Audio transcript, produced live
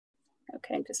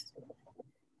Okay,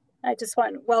 I just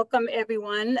want to welcome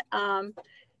everyone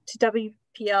to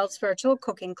WPL's virtual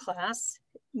cooking class,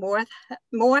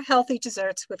 More Healthy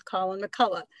Desserts with Colin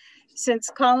McCullough.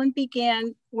 Since Colin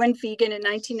went vegan in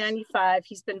 1995,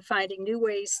 he's been finding new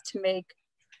ways to make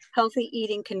healthy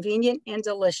eating convenient and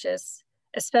delicious,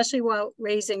 especially while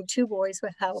raising two boys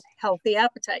with healthy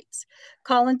appetites.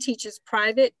 Colin teaches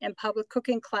private and public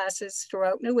cooking classes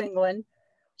throughout New England,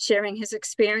 sharing his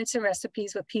experience and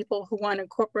recipes with people who want to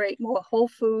incorporate more whole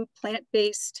food,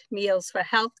 plant-based meals for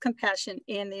health, compassion,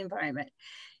 and the environment.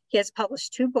 He has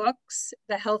published 2 books,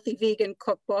 The Healthy Vegan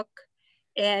Cookbook,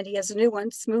 and he has a new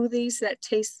one, Smoothies That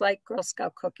Taste Like Girl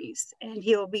Scout Cookies. And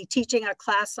he will be teaching a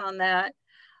class on that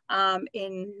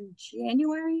in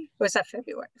January, or is that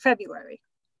February? February,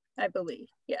 I believe,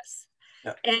 yes.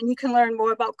 Yeah. And you can learn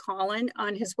more about Colin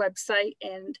on his website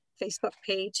and Facebook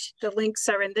page. The links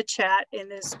are in the chat, and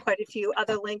there's quite a few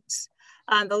other links.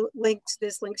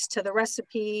 There's links to the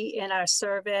recipe and our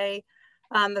survey.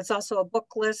 There's also a book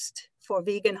list for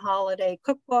vegan holiday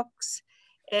cookbooks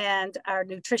and our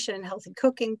nutrition and healthy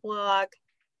cooking blog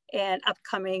and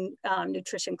upcoming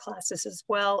nutrition classes as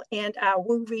well. And our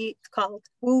called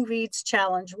Woo Reads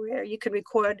Challenge, where you can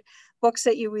record books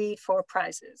that you read for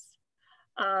prizes.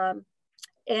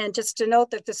 And just to note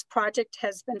that this project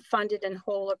has been funded in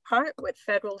whole or part with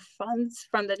federal funds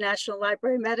from the National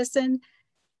Library of Medicine,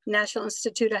 National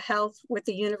Institute of Health, with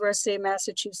the University of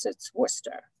Massachusetts,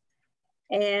 Worcester.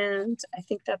 And I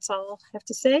think that's all I have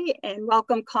to say. And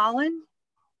welcome, Colin.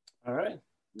 All right,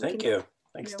 thank you.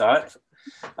 Thanks, Dot.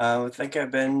 I think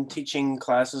I've been teaching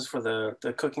classes for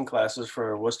the cooking classes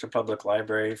for Worcester Public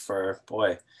Library for,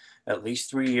 boy, at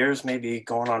least 3 years, maybe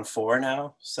going on 4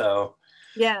 now. So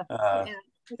yeah. I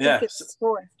think it's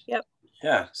 4. Yep.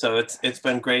 Yeah. So it's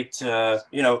been great to,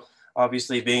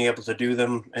 obviously being able to do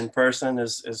them in person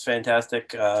is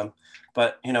fantastic.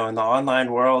 But in the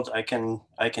online world, I can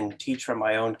teach from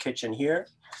my own kitchen here.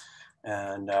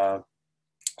 And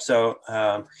so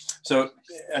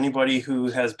anybody who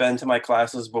has been to my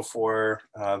classes before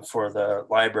for the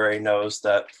library knows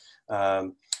that.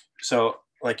 So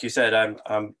like you said,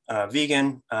 I'm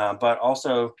vegan, but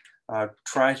also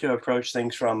try to approach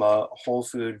things from a whole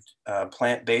food,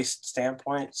 plant-based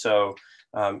standpoint. So,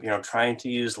 trying to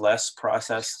use less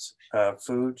processed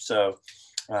food. So,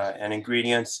 and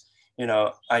ingredients,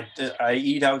 I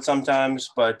eat out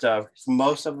sometimes, but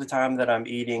most of the time that I'm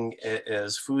eating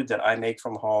is food that I make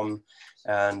from home.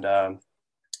 And, I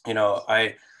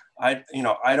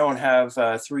don't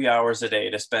have 3 hours a day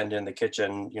to spend in the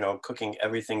kitchen, cooking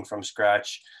everything from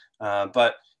scratch.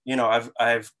 But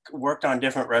I've worked on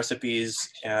different recipes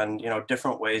and,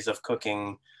 different ways of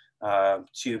cooking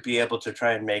to be able to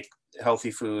try and make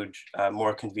healthy food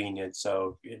more convenient.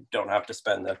 So you don't have to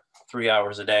spend the 3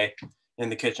 hours a day in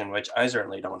the kitchen, which I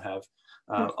certainly don't have.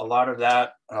 A lot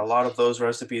of those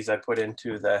recipes I put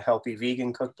into the Healthy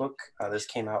Vegan Cookbook. This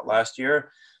came out last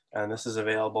year, and this is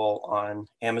available on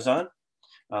Amazon.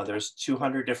 There's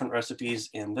 200 different recipes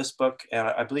in this book, and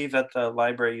I believe at the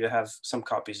library you have some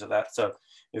copies of that. So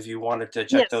if you wanted to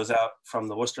check those out from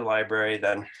the Worcester Library,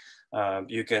 then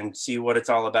you can see what it's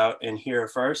all about in here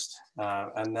first.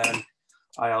 And then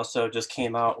I also just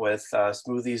came out with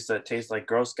Smoothies That Taste Like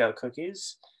Girl Scout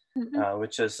Cookies,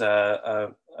 which is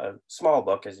a small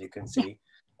book, as you can see.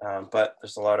 But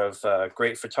there's a lot of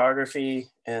great photography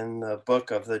in the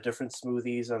book of the different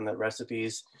smoothies and the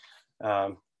recipes.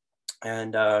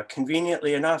 And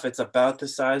conveniently enough, it's about the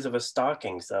size of a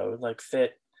stocking. So it would like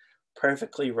fit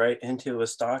perfectly right into a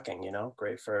stocking,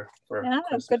 great for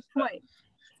Christmas. Good point.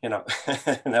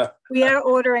 We are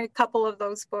ordering a couple of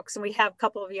those books, and we have a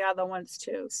couple of the other ones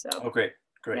too. So. Oh, great.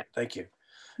 Yeah. Thank you.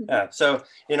 Yeah. So,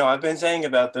 I've been saying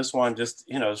about this one, just,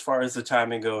 as far as the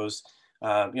timing goes,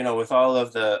 with all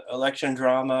of the election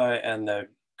drama and the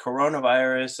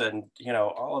coronavirus and,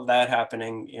 all of that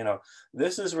happening,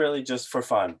 this is really just for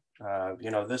fun.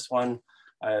 This one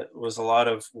was a lot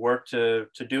of work to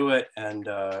do it and,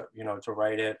 to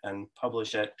write it and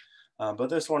publish it. But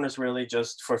this one is really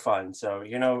just for fun. So,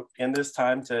 in this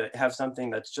time to have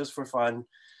something that's just for fun,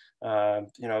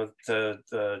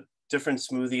 the different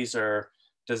smoothies are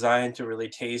designed to really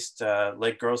taste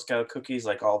like Girl Scout cookies,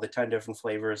 like all the 10 different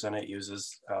flavors, and it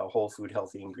uses whole food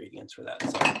healthy ingredients for that.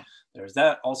 So there's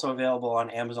that, also available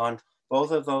on Amazon. Both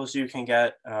of those you can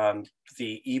get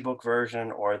the ebook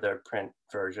version or the print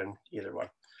version, either one.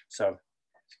 So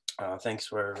thanks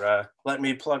for letting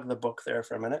me plug the book there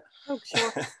for a minute. Oh,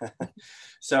 sure.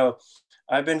 So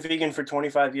I've been vegan for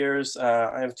 25 years.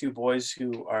 I have 2 boys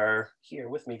who are here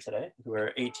with me today, who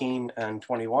are 18 and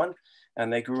 21.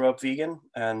 and they grew up vegan.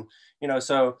 And, you know,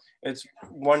 so it's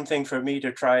one thing for me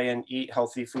to try and eat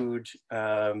healthy food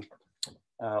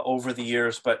over the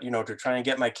years, but, you know, to try and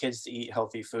get my kids to eat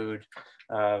healthy food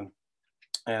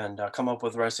and come up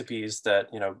with recipes that,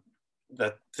 you know,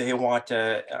 that they want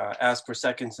to ask for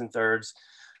seconds and thirds,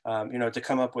 you know, to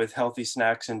come up with healthy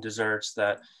snacks and desserts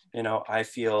that, you know, I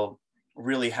feel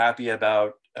really happy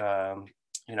about,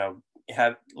 you know,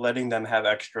 letting them have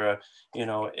extra, you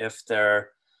know, if they're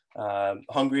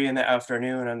hungry in the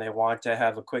afternoon and they want to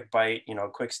have a quick bite, you know,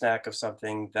 a quick snack of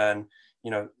something, then,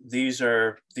 you know, these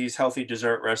healthy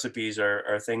dessert recipes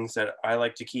are things that I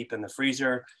like to keep in the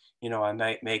freezer. You know, I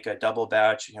might make a double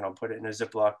batch, you know, put it in a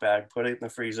Ziploc bag, put it in the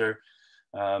freezer,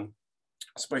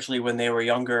 especially when they were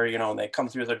younger, you know, and they come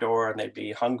through the door and they'd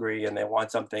be hungry and they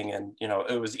want something. And, you know,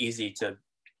 it was easy to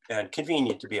and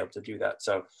convenient to be able to do that.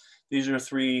 So these are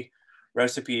 3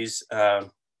 recipes that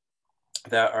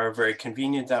are very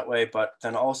convenient that way. But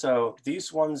then also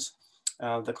these ones,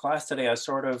 the class today, I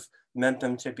sort of meant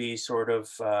them to be sort of,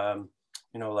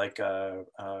 you know, like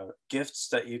gifts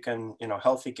that you can, you know,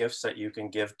 healthy gifts that you can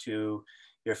give to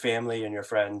your family and your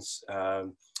friends,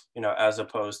 you know, as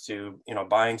opposed to, you know,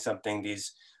 buying something.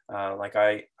 These, like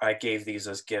I gave these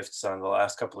as gifts on the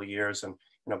last couple of years, and,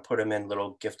 you know, put them in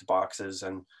little gift boxes,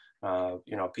 and,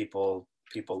 you know, people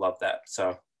love that.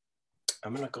 So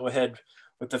I'm going to go ahead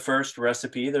with the first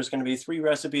recipe. There's going to be 3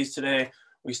 recipes today.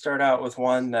 We start out with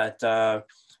one that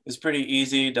is pretty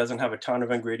easy, doesn't have a ton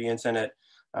of ingredients in it.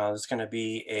 It's going to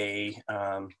be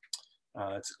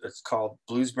it's called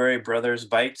Bluesberry Brothers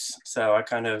Bites. So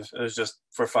it was just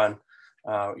for fun.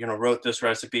 You know, wrote this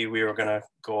recipe. We were going to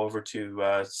go over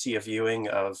to see a viewing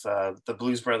of the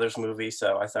Blues Brothers movie.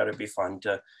 So I thought it'd be fun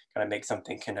to kind of make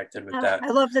something connected with that. I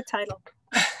love the title.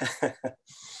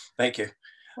 Thank you.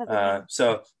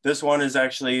 So this one is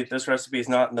actually, this recipe is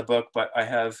not in the book, but I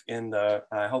have in the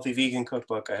Healthy Vegan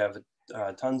Cookbook, I have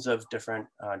tons of different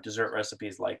dessert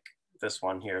recipes like this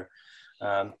one here.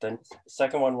 The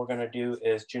second one we're going to do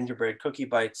is gingerbread cookie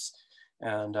bites.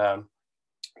 And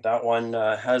that one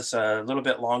has a little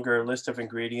bit longer list of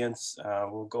ingredients.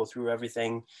 We'll go through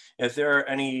everything. If there are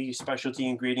any specialty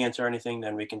ingredients or anything,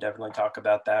 then we can definitely talk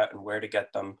about that and where to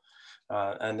get them.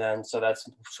 And then, so that's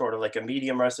sort of like a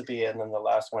medium recipe. And then the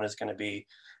last one is going to be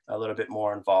a little bit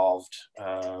more involved,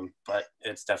 but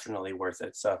it's definitely worth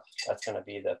it. So that's going to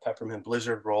be the peppermint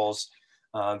blizzard rolls.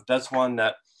 That's one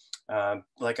that,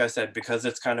 like I said, because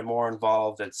it's kind of more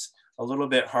involved, it's a little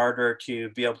bit harder to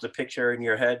be able to picture in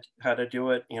your head how to do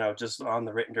it, you know, just on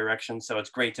the written direction. So it's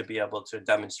great to be able to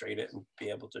demonstrate it and be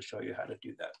able to show you how to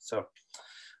do that. So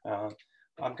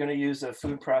I'm going to use a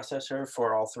food processor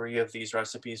for all 3 of these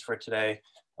recipes for today.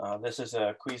 This is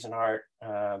a Cuisinart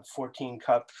 14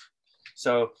 cup.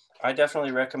 So I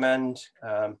definitely recommend,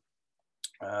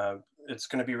 it's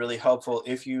going to be really helpful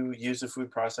if you use a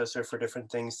food processor for different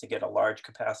things to get a large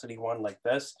capacity one like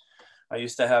this. I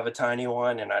used to have a tiny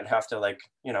one and I'd have to, like,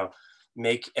 you know,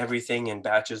 make everything in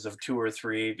batches of 2 or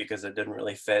 3 because it didn't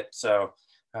really fit. So,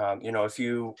 you know, if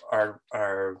you are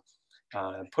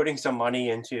putting some money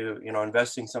into, you know,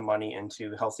 investing some money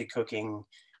into healthy cooking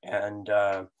and,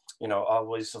 you know,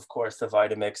 always, of course, the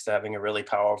Vitamix, having a really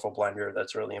powerful blender,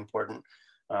 that's really important.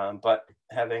 But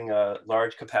having a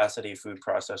large capacity food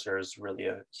processor is really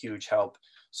a huge help.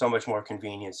 So much more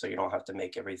convenient, so you don't have to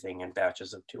make everything in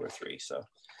batches of 2 or 3. So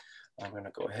I'm going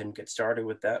to go ahead and get started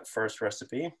with that first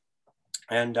recipe.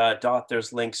 And Dot,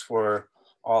 there's links for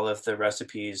all of the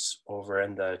recipes over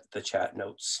in the chat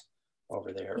notes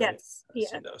over there, right? Yes, yeah.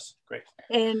 See those. Great.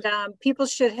 And people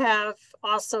should have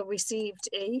also received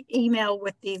an email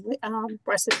with the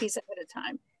recipes ahead of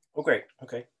time. Oh, great.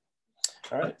 Okay.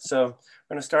 All right. So I'm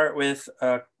going to start with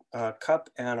a 1.25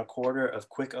 cups of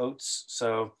quick oats.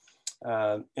 So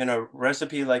in a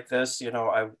recipe like this, you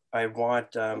know, I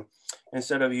want,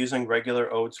 instead of using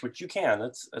regular oats, which you can,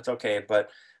 it's okay, but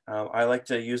I like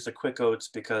to use the quick oats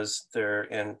because they're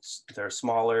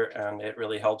smaller and it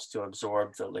really helps to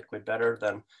absorb the liquid better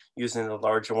than using the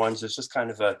larger ones. It's just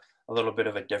kind of a little bit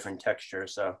of a different texture.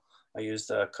 So I used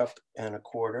 1.25 cups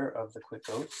of the quick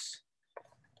oats.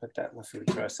 Put that in the food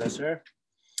processor.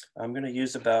 I'm going to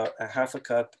use about 1/2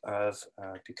 cup of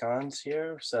pecans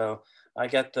here. So I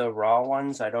get the raw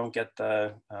ones. I don't get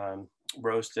the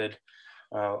roasted,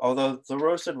 although the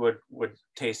roasted would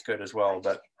taste good as well.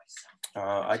 But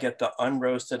I get the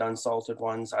unroasted, unsalted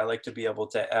ones. I like to be able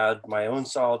to add my own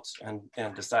salt and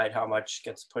decide how much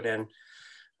gets put in.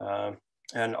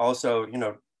 And also, you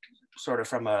know, sort of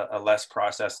from a less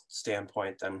processed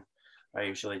standpoint, then I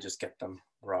usually just get them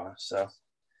raw. So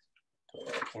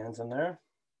put the cans in there.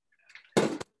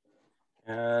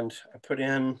 And I put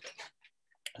in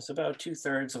It's about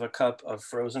 2/3 of a cup of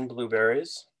frozen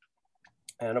blueberries.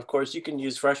 And of course you can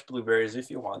use fresh blueberries if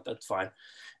you want, that's fine.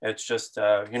 It's just,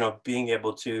 you know, being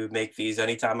able to make these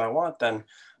anytime I want, then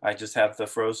I just have the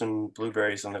frozen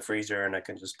blueberries in the freezer and I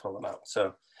can just pull them out.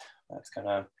 So that's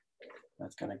gonna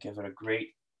give it a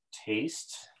great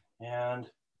taste. And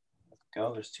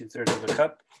go, there's 2/3 of a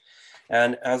cup.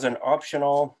 And as an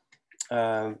optional,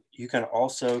 you can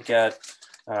also get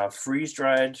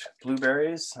freeze-dried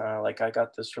blueberries. Like I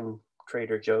got this from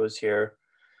Trader Joe's here.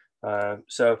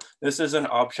 So this is an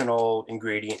optional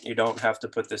ingredient. You don't have to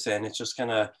put this in. It's just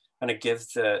gonna kind of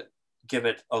give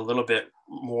it a little bit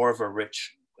more of a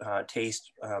rich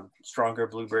taste, stronger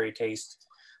blueberry taste.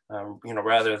 You know,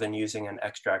 rather than using an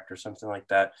extract or something like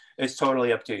that. It's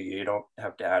totally up to you. You don't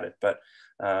have to add it, but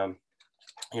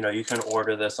you know, you can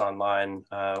order this online,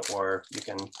 or you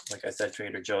can, like I said,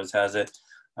 Trader Joe's has it.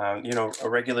 You know, a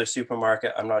regular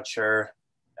supermarket, I'm not sure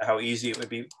how easy it would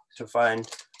be to find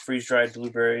freeze-dried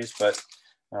blueberries, but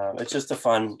it's just a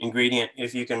fun ingredient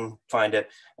if you can find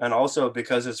it. And also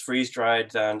because it's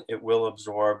freeze-dried, then it will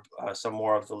absorb some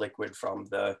more of the liquid from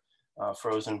the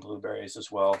frozen blueberries as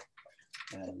well.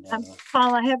 And,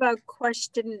 Paul, I have a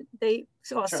question.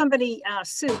 Sure. Somebody,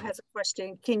 Sue has a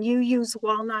question. Can you use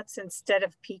walnuts instead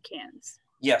of pecans?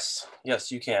 Yes,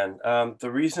 you can.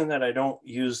 The reason that I don't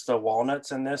use the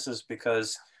walnuts in this is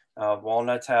because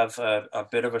walnuts have a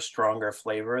bit of a stronger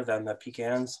flavor than the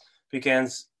pecans.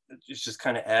 Pecans just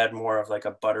kind of add more of like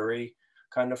a buttery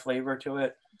kind of flavor to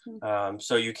it.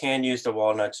 So you can use the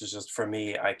walnuts. It's just for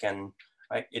me,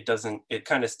 it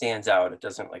kind of stands out. It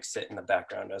doesn't like sit in the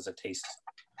background as a taste.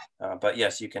 But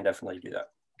yes, you can definitely do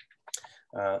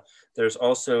that. There's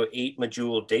also 8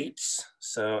 medjool dates.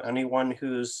 So anyone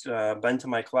who's been to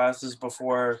my classes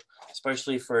before,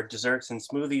 especially for desserts and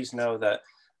smoothies, know that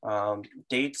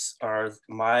dates are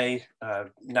my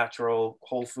natural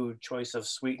whole food choice of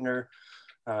sweetener.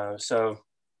 So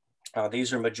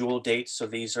these are medjool dates. So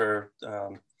these are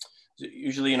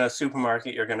usually in a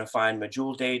supermarket, you're going to find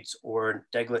medjool dates or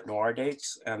deglet noir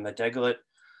dates. And the deglet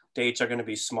dates are going to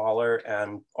be smaller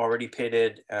and already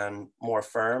pitted and more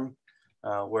firm.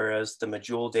 Whereas the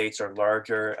medjool dates are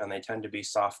larger and they tend to be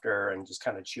softer and just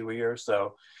kind of chewier.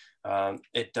 So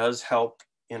it does help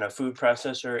in a food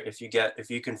processor. If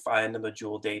you can find the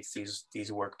medjool dates,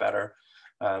 these work better.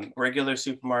 Regular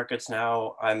supermarkets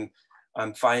now,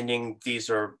 I'm finding these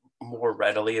are more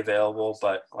readily available,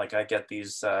 but like I get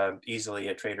these easily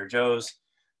at Trader Joe's.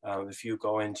 If you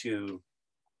go into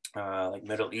like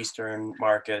Middle Eastern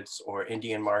markets or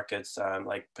Indian markets,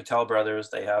 like Patel Brothers,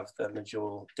 they have the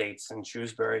medjool dates in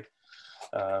Shrewsbury.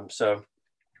 So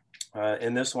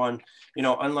in this one, you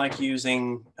know, unlike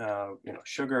using you know,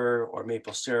 sugar or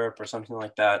maple syrup or something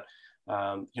like that,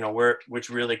 you know,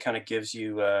 which really kind of gives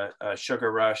you a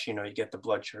sugar rush, you know, you get the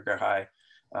blood sugar high.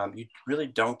 You really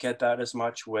don't get that as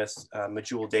much with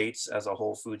medjool dates as a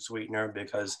whole food sweetener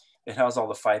because it has all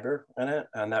the fiber in it,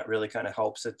 and that really kind of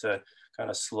helps it to kind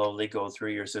of slowly go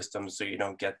through your system so you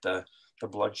don't get the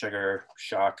blood sugar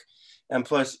shock. And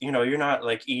plus, you know, you're not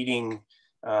like eating,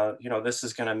 you know, this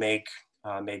is going to make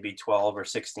maybe 12 or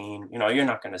 16, you know, you're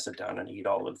not going to sit down and eat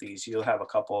all of these. You'll have a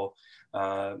couple,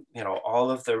 you know, all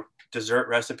of the dessert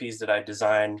recipes that I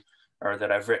design or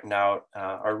that I've written out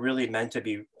are really meant to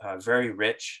be very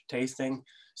rich tasting.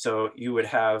 So you would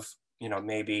have, you know,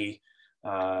 maybe,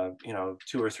 you know,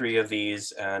 2 or 3 of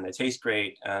these and it tastes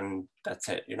great and that's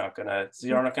it. You're not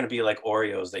gonna be like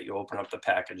Oreos that you open up the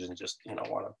package and just, you know,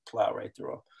 want to plow right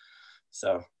through them.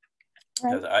 So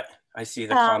right. I see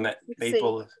the comment,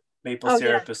 maple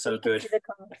syrup is so good.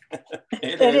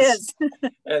 It is.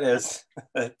 It is,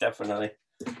 definitely.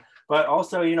 But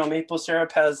also, you know, maple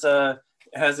syrup has a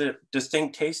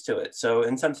distinct taste to it. So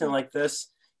in something like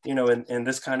this, you know, in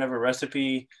this kind of a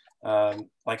recipe,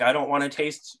 like I don't want to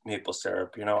taste maple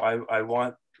syrup, you know, I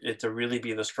want it to really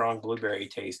be the strong blueberry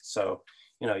taste. So,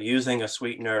 you know, using a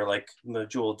sweetener like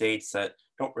medjool dates that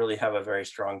don't really have a very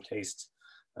strong taste,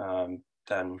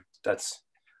 then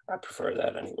I prefer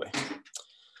that anyway.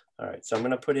 All right, so I'm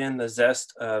going to put in the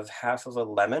zest of half of a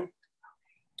lemon.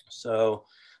 So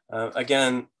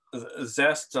again,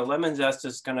 the lemon zest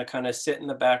is going to kind of sit in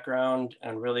the background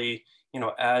and really, you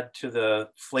know, add to the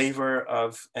flavor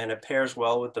of, and it pairs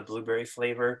well with the blueberry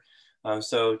flavor.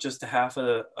 So just a half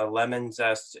of a lemon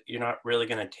zest, you're not really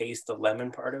going to taste the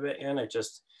lemon part of it in. It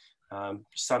just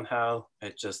somehow,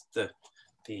 it just the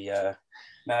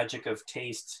magic of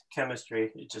taste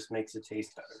chemistry, it just makes it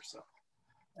taste better. So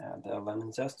add the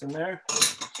lemon zest in there.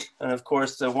 And of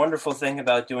course, the wonderful thing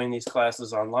about doing these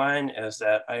classes online is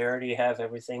that I already have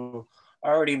everything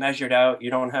already measured out. You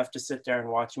don't have to sit there and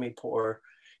watch me pour,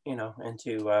 you know,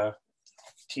 into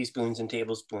teaspoons and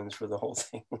tablespoons for the whole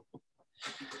thing.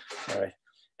 All right,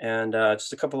 and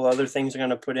just a couple of other things I'm going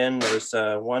to put in. There's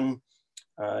one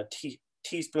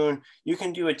teaspoon. You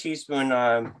can do a teaspoon.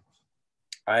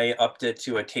 I upped it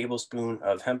to a tablespoon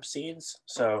of hemp seeds.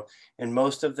 So in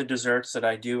most of the desserts that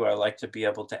I do, I like to be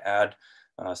able to add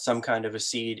some kind of a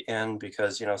seed in,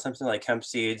 because, you know, something like hemp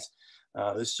seeds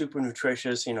is super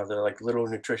nutritious. You know, they're like little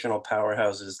nutritional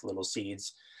powerhouses, little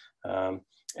seeds.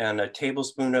 And a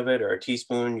tablespoon of it or a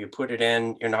teaspoon, you put it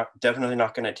in, you're definitely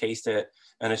not going to taste it.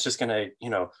 And it's just going to,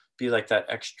 you know, be like that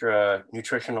extra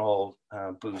nutritional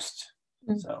boost.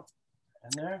 Mm-hmm. So.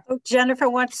 There. Oh, Jennifer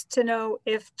wants to know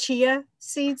if chia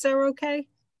seeds are okay.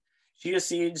 Chia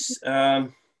seeds,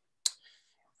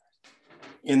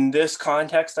 in this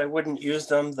context, I wouldn't use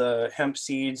them. The hemp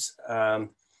seeds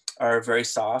are very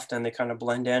soft and they kind of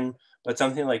blend in, but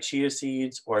something like chia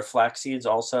seeds or flax seeds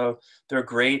also, they're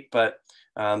great, but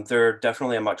they're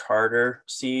definitely a much harder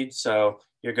seed. So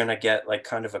you're gonna get like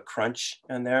kind of a crunch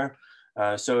in there.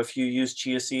 So if you use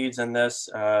chia seeds in this,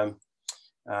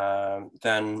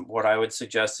 then what I would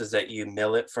suggest is that you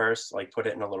mill it first, like put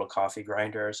it in a little coffee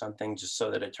grinder or something, just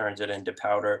so that it turns it into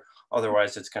powder.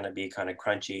 Otherwise, it's going to be kind of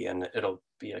crunchy and it'll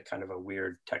be a kind of a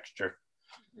weird texture.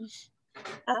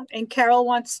 And Carol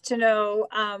wants to know,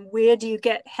 where do you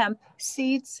get hemp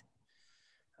seeds?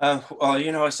 Well,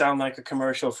 you know, I sound like a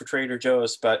commercial for Trader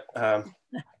Joe's, but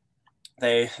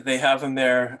they have them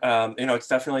there. You know, it's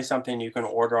definitely something you can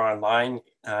order online.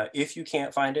 If you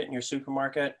can't find it in your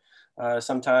supermarket,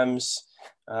 sometimes,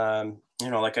 you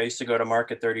know, like I used to go to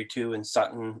Market 32 in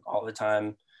Sutton all the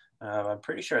time. I'm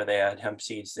pretty sure they had hemp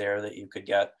seeds there that you could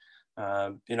get.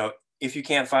 You know, if you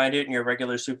can't find it in your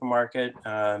regular supermarket,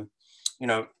 you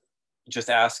know,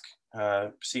 just ask,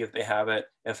 see if they have it.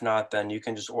 If not, then you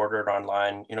can just order it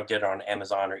online, you know, get it on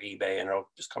Amazon or eBay and it'll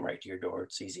just come right to your door.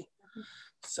 It's easy.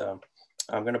 So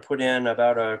I'm going to put in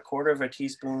about 1/4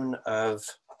 teaspoon of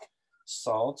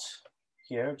salt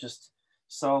here, just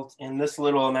salt in this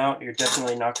little amount. You're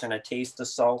definitely not going to taste the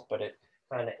salt, but it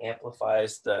kind of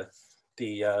amplifies the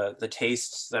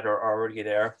tastes that are already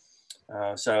there.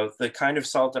 So the kind of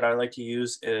salt that I like to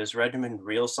use is Redmond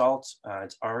Real Salt.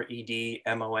 It's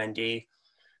REDMOND.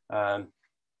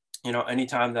 You know,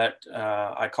 anytime that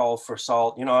I call for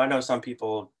salt, you know, I know some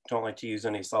people don't like to use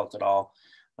any salt at all,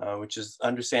 which is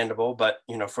understandable. But,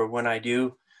 you know, for when I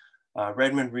do,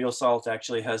 Redmond Real Salt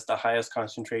actually has the highest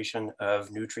concentration of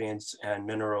nutrients and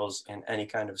minerals in any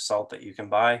kind of salt that you can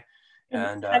buy.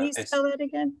 And how do you spell that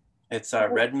again? It's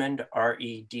Redmond,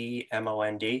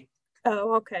 REDMOND.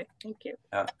 Oh, okay. Thank you.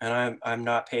 And I'm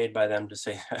not paid by them to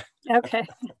say that. Okay.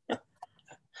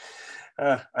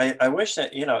 I wish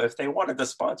that, you know, if they wanted to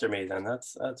sponsor me, then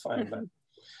that's fine. But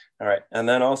all right. And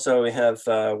then also we have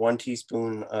 1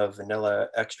 teaspoon of vanilla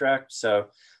extract. So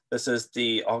this is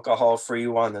the alcohol-free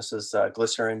one. This is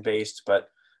glycerin based, but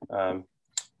you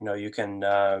know, you can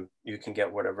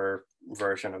get whatever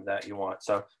version of that you want.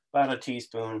 So about 1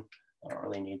 teaspoon. I don't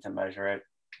really need to measure it.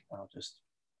 I'll just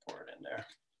pour it in there.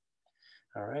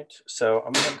 All right. So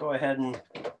I'm going to go ahead and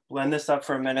blend this up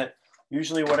for a minute.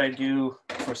 Usually what I do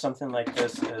for something like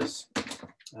this is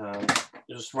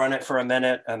just run it for a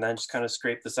minute and then just kind of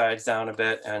scrape the sides down a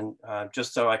bit, and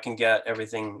just so I can get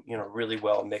everything, you know, really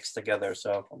well mixed together.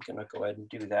 So I'm going to go ahead and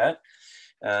do that.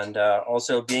 And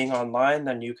also being online,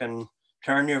 then you can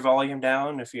turn your volume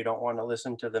down if you don't want to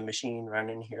listen to the machine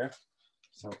running here.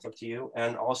 So it's up to you.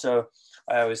 And also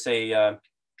I always say,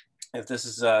 if this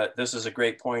is a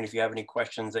great point, if you have any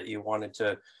questions that you wanted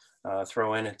to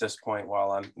throw in at this point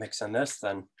while I'm mixing this,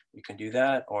 then you can do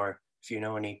that. Or if you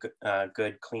know any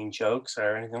good clean jokes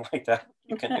or anything like that,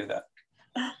 you can do that.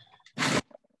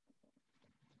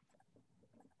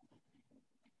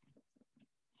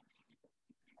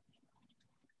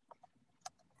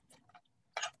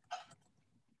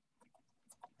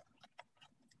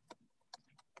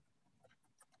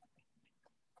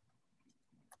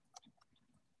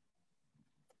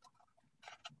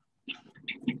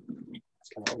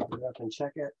 Just gonna open it up and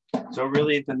check it. So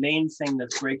really the main thing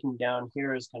that's breaking down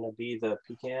here is going to be the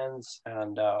pecans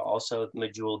and also the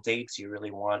medjool dates. You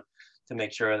really want to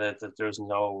make sure that there's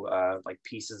no like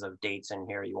pieces of dates in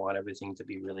here. You want everything to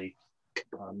be really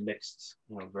mixed,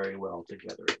 you know, very well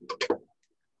together.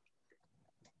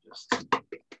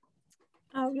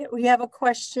 Oh, yeah, we have a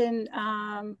question.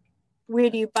 Where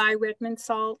do you buy Redmond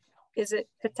salt? Is it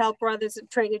Patel Brothers at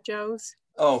Trader Joe's?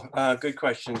 Oh, good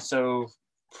question. So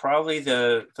probably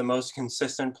the most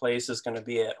consistent place is going to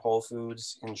be at Whole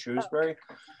Foods in Shrewsbury.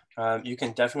 You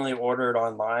can definitely order it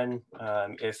online.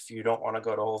 If you don't want to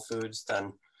go to Whole Foods,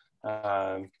 then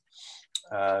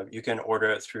you can order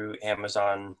it through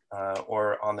Amazon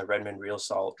or on the Redmond Real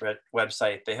Salt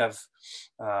website. They have,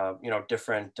 you know,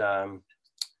 different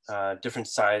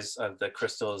size of the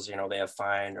crystals. You know, they have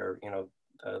fine or, you know,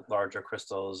 larger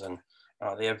crystals, and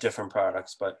they have different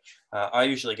products. But I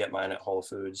usually get mine at Whole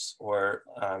Foods, or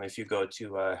if you go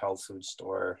to a health food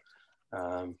store,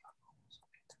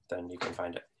 then you can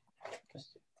find it.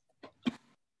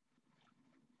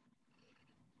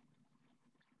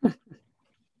 Okay.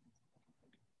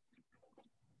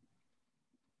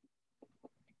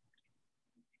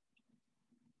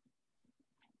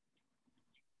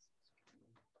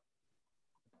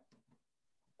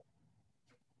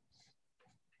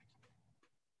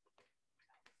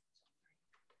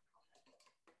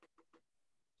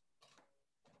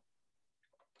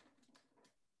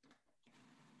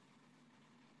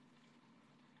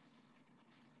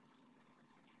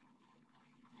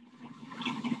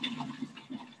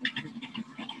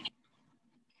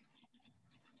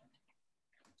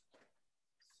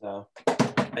 So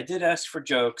I did ask for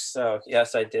jokes. So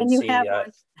yes, I did see.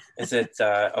 Is it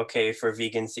okay for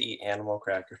vegans to eat animal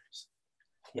crackers?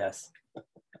 Yes.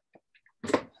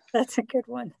 That's a good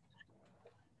one.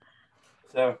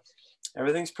 So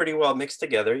everything's pretty well mixed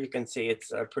together. You can see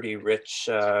it's a pretty rich,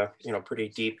 you know, pretty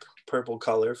deep purple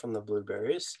color from the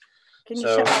blueberries. Can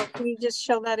you just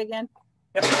show that again?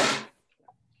 Yep.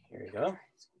 Here you go.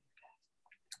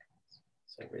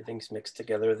 So everything's mixed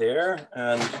together there.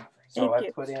 And so I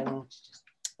put in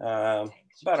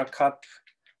about a cup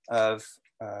of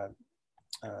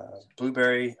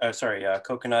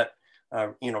coconut,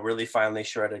 you know, really finely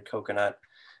shredded coconut.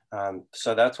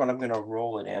 So that's what I'm going to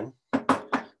roll it in.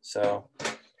 So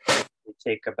we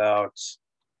take about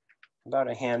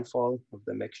a handful of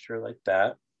the mixture like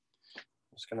that.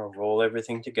 I'm just going to roll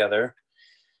everything together.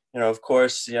 You know, of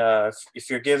course, if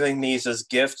you're giving these as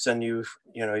gifts and you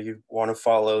want to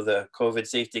follow the COVID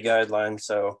safety guidelines,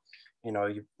 so, you know,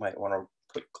 you might want to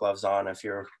put gloves on if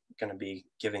you're going to be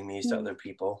giving these to other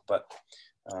people. But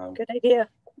good idea.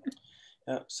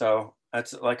 Yeah, so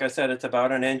that's, like I said, it's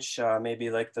about an inch, maybe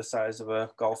like the size of a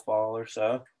golf ball or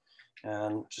so.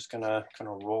 And just gonna kind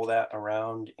of roll that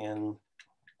around in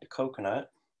the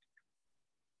coconut.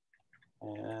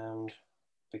 And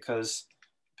because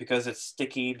it's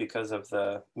sticky, because of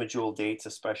the medjool dates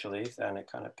especially, then it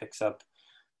kind of picks up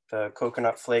the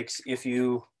coconut flakes. If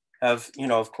you have, you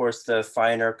know, of course, the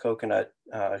finer coconut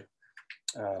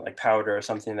like powder or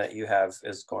something that you have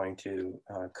is going to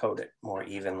coat it more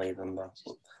evenly than the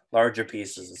larger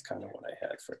pieces is kind of what I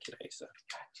had for today. So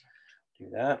do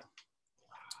that.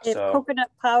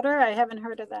 Coconut powder, I haven't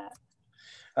heard of that.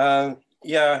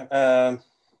 Yeah,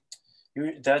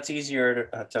 that's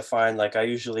easier to find. Like I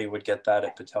usually would get that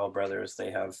at Patel Brothers. They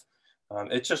have,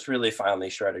 it's just really finely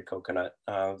shredded coconut.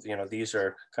 You know, these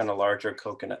are kind of larger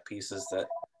coconut pieces that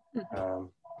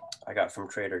I got from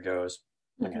Trader Joe's.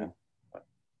 Again, but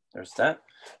there's that.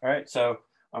 All right, so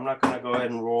I'm not going to go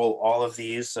ahead and roll all of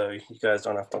these, so you guys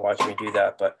don't have to watch me do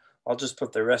that, but I'll just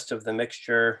put the rest of the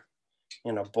mixture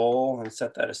in a bowl and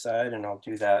set that aside, and I'll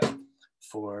do that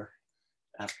for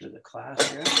after the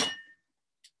class here.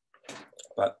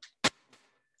 But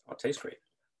it'll taste great.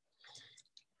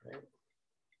 Right.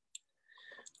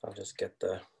 I'll just get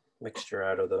the mixture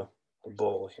out of the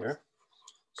bowl here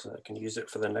so I can use it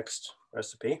for the next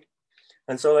recipe.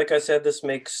 And so, like I said, this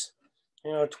makes,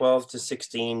 you know, 12 to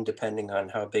 16, depending on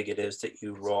how big it is that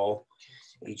you roll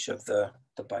each of the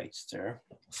bites there.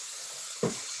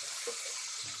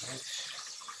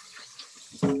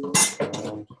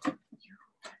 And you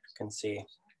can see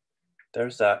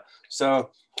there's that.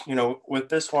 So, you know, with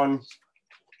this one,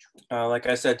 like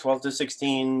I said, 12 to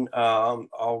 16,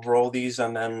 I'll roll these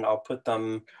and then I'll put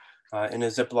them in a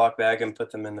Ziploc bag and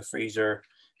put them in the freezer.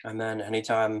 And then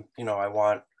anytime, you know, I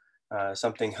want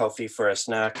something healthy for a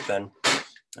snack, then,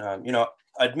 you know,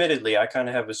 admittedly, I kind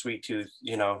of have a sweet tooth.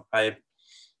 You know, I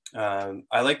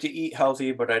like to eat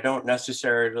healthy, but I don't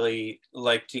necessarily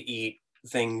like to eat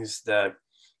things that,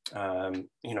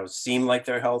 you know, seem like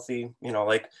they're healthy. You know,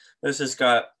 like this has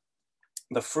got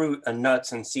the fruit and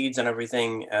nuts and seeds and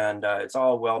everything, and it's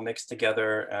all well mixed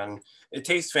together and it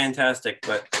tastes fantastic.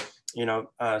 But, you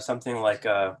know, something like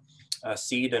a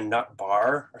seed and nut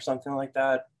bar or something like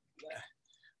that,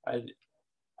 I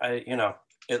you know,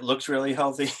 it looks really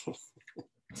healthy,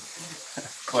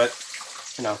 but,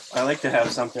 you know, I like to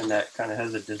have something that kind of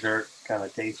has a dessert kind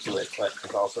of taste to it, but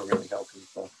is also really healthy.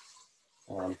 So,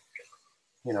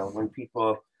 you know, when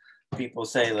people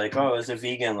say like, oh, as a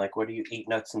vegan, like, what do you eat,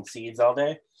 nuts and seeds all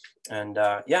day? And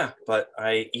yeah, but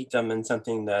I eat them in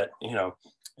something that, you know,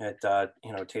 it,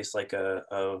 you know, tastes like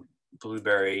a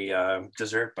blueberry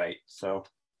dessert bite. So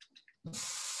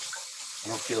I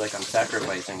don't feel like I'm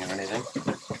sacrificing or anything.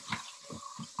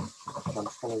 I'm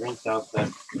just going to rinse out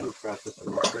the toothbrush just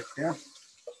real quick here.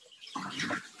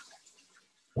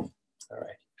 All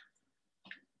right.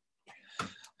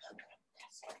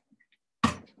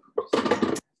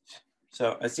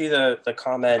 So I see the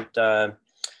comment,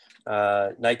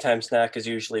 nighttime snack is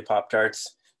usually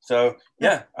Pop-Tarts. So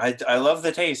yeah, I love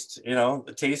the taste, you know,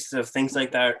 the taste of things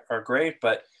like that are great,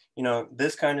 but you know,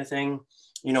 this kind of thing,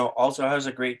 you know, also has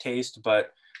a great taste,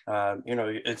 but you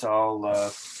know, it's all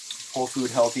whole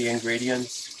food healthy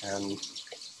ingredients, and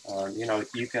you know,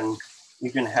 you can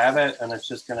have it, and it's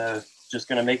just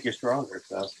gonna make you stronger.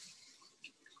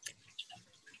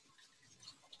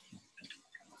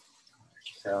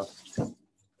 So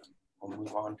we'll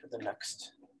move on to the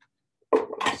next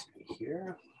recipe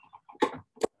here. Let's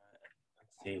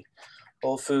see.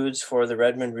 Whole Foods for the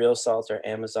Redmond Real Salt or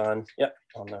Amazon. Yep,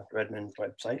 on the Redmond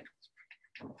website.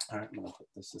 All right, I'm gonna put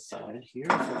this aside here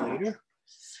for later.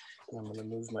 I'm gonna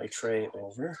move my tray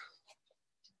over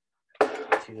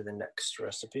to the next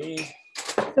recipe.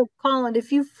 So Colin,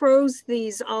 if you froze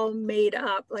these all made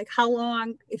up, like how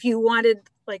long, if you wanted,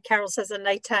 like Carol says, a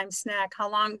nighttime snack, how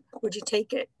long would you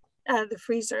take it out of the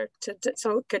freezer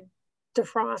so it could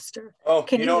defrost? Or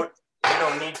you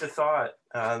don't need to thaw it.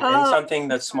 In something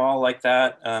that's small like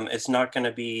that, it's not going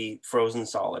to be frozen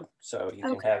solid, so you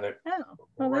can have it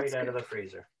right out of the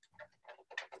freezer.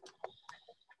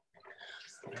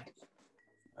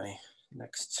 My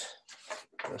next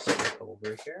recipe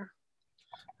over here.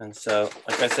 And so,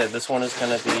 like I said, this one is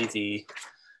going to be the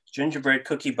gingerbread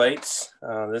cookie bites.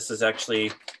 This is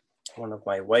actually one of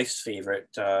my wife's favorite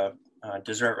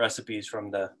dessert recipes from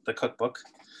the cookbook.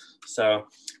 So,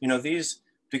 you know, these,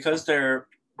 because they're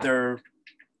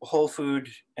whole food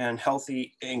and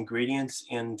healthy ingredients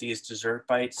in these dessert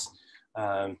bites,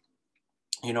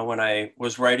 you know, when I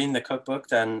was writing the cookbook,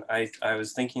 then I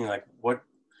was thinking, like, what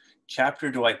chapter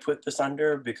do I put this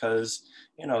under? Because,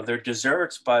 you know, they're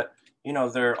desserts, but you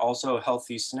know, they're also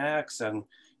healthy snacks, and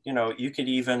you know, you could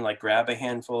even like grab a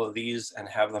handful of these and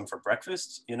have them for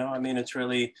breakfast. You know, I mean, it's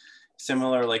really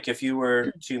similar. Like if you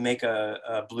were to make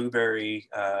a blueberry,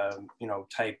 you know,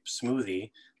 type smoothie,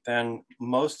 then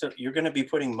you're going to be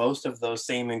putting most of those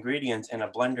same ingredients in a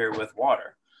blender with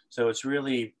water. So it's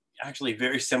really actually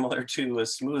very similar to a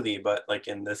smoothie, but like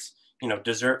in this, you know,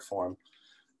 dessert form.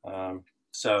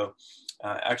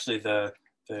 Actually the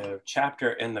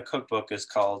chapter in the cookbook is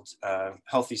called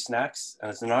healthy snacks, and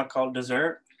it's not called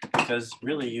dessert, because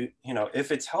really you know,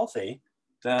 if it's healthy,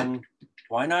 then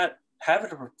why not have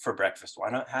it for breakfast? Why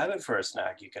not have it for a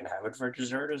snack? You can have it for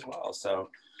dessert as well. So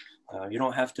you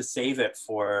don't have to save it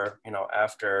for, you know,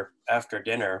 after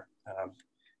dinner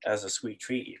as a sweet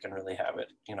treat. You can really have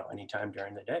it, you know, anytime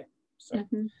during the day. So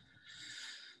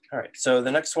all right, so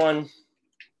the next one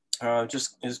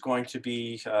just is going to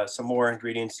be some more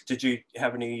ingredients. Did you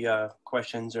have any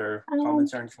questions or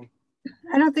comments or anything?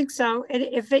 I don't think so.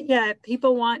 If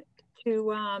people want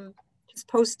to just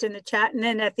post in the chat, and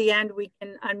then at the end we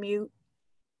can unmute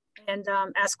and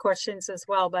ask questions as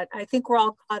well. But I think we're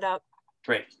all caught up.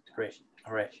 Great.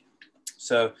 All right.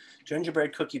 So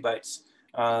gingerbread cookie bites.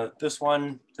 This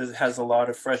one has a lot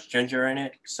of fresh ginger in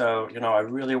it. So, you know, I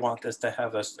really want this to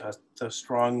have a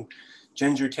strong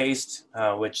ginger taste,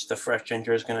 which the fresh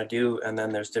ginger is going to do. And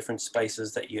then there's different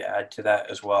spices that you add to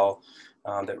that as well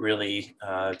that really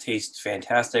taste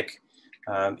fantastic.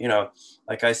 You know,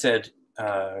 like I said,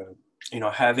 you know,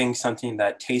 having something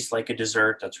that tastes like a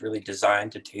dessert, that's really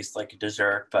designed to taste like a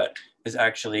dessert, but is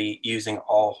actually using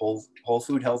all whole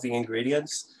food healthy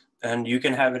ingredients, and you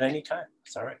can have it anytime.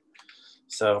 It's all right.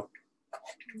 So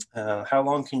how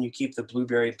long can you keep the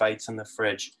blueberry bites in the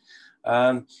fridge?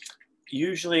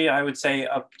 Usually I would say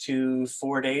up to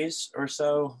 4 days or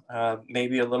so,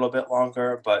 maybe a little bit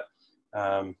longer, but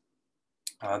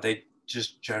they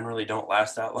just generally don't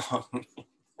last that long.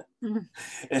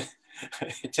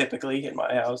 Typically in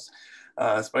my house,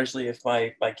 especially if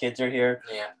my kids are here,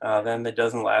 then it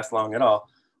doesn't last long at all.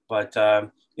 But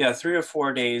yeah, 3 or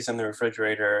 4 days in the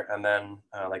refrigerator, and then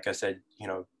like I said, you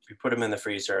know, you put them in the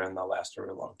freezer and they'll last a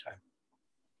really long time.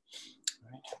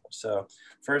 All right. So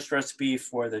first recipe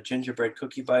for the gingerbread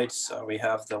cookie bites, we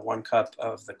have the 1 cup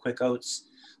of the quick oats.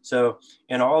 So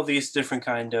in all these different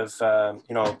kind of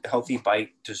you know, healthy bite,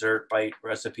 dessert bite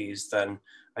recipes, then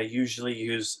I usually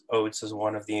use oats as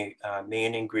one of the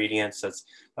main ingredients. That's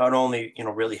not only, you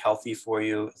know, really healthy for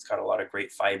you, it's got a lot of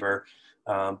great fiber,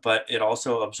 but it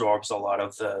also absorbs a lot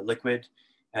of the liquid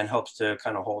and helps to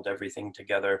kind of hold everything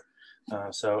together.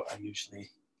 So I usually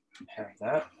have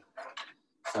that.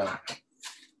 So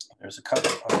there's a cup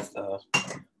of the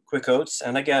quick oats.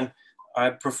 And again, I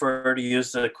prefer to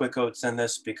use the quick oats in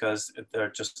this because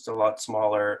they're just a lot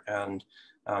smaller and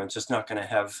just not going to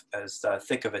have as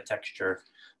thick of a texture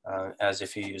as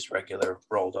if you use regular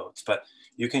rolled oats. But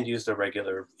you can use the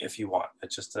regular if you want.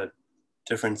 It's just a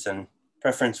difference in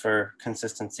preference for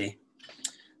consistency.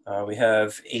 We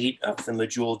have 8 of the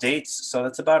medjool dates, so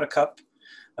that's about a cup.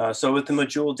 So with the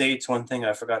medjool dates, one thing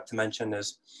I forgot to mention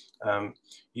is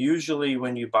usually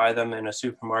when you buy them in a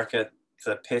supermarket,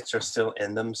 the pits are still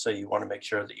in them, so you want to make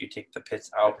sure that you take the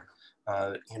pits out.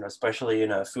 You know, especially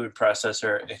in a food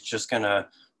processor, it's just going to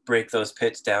break those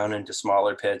pits down into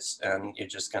smaller pits, and you're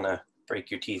just going to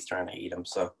break your teeth trying to eat them.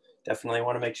 So definitely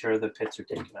want to make sure the pits are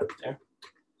taken out there.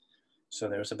 So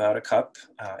there's about a cup,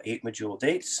 8 medjool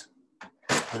dates.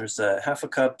 There's a half a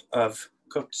cup of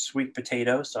cooked sweet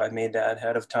potato. So I made that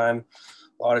ahead of time.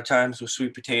 A lot of times with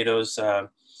sweet potatoes,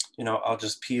 you know, I'll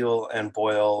just peel and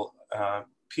boil,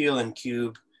 peel and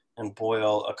cube and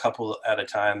boil a couple at a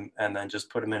time, and then just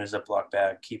put them in a Ziploc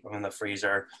bag, keep them in the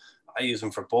freezer. I use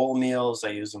them for bowl meals. I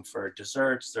use them for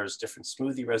desserts. There's different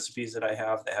smoothie recipes that I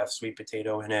have that have sweet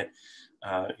potato in it.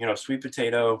 You know, sweet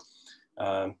potato,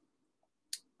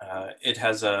 it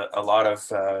has a lot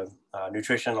of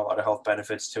nutrition, a lot of health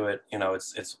benefits to it. You know,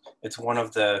 it's one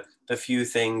of the few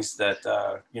things that,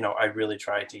 you know, I really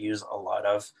try to use a lot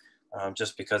of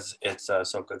just because it's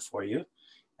so good for you.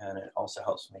 And it also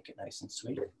helps make it nice and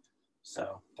sweet.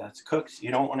 So that's cooked. You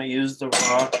don't want to use the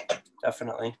raw,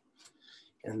 definitely,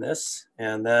 in this.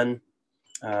 And then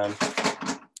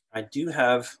I do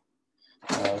have,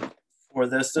 for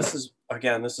this is,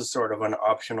 again, this is sort of an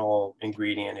optional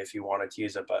ingredient if you wanted to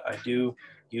use it, but I do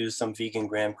use some vegan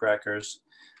graham crackers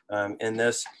in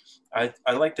this. I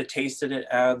like the taste that it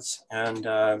adds, and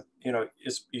you know,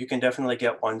 you can definitely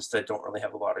get ones that don't really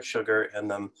have a lot of sugar in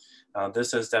them.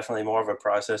 This is definitely more of a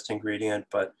processed ingredient,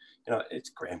 but you know, it's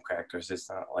graham crackers. It's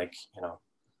not like, you know,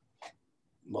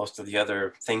 most of the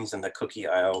other things in the cookie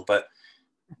aisle, but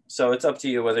so it's up to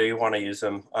you whether you want to use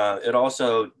them. It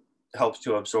also helps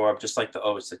to absorb, just like the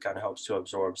oats, it kind of helps to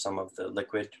absorb some of the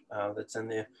liquid that's in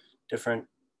the different,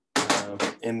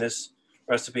 in this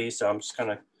recipe. So I'm just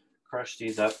gonna crush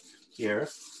these up here.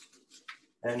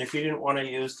 And if you didn't want to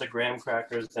use the graham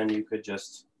crackers, then you could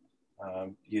just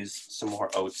use some more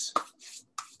oats.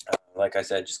 Like I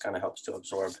said, just kind of helps to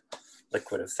absorb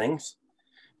liquid of things.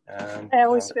 And, I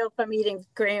always feel if I'm eating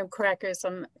graham crackers,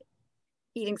 I'm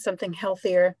eating something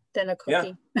healthier than a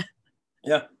cookie.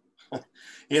 Yeah.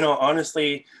 You know,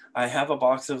 honestly, I have a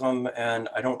box of them and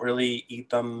I don't really eat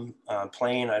them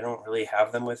plain. I don't really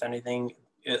have them with anything.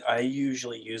 I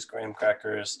usually use graham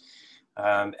crackers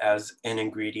as an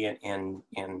ingredient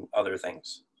in other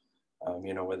things.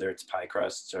 You know, whether it's pie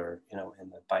crusts or, you know, in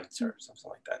the bites or something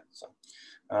like that. So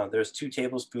there's 2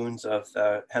 tablespoons of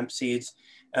hemp seeds.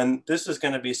 And this is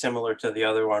going to be similar to the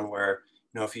other one where,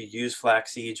 you know, if you use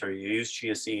flax seeds or you use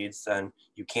chia seeds, then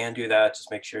you can do that.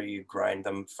 Just make sure you grind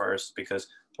them first, because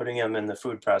putting them in the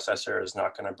food processor is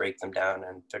not going to break them down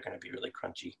and they're going to be really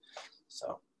crunchy.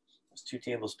 So there's 2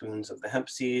 tablespoons of the hemp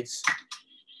seeds.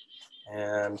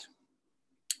 And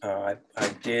I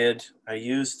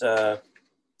used,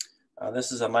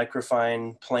 this is a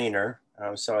microfine planer.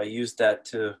 So I used that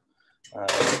to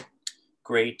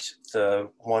grate the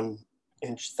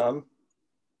 1-inch thumb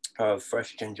of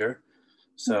fresh ginger.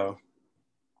 So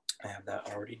I have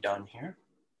that already done here.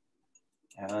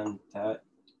 And that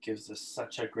gives us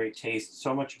such a great taste,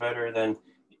 so much better than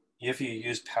if you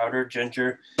use powdered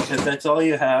ginger. If that's all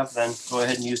you have, then go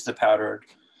ahead and use the powdered.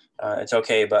 It's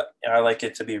okay, but I like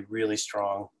it to be really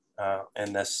strong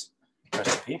in this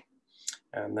recipe.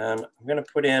 And then I'm gonna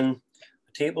put in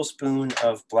a tablespoon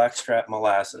of blackstrap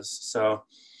molasses. So,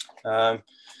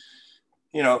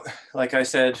 you know, like I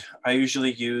said, I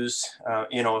usually use,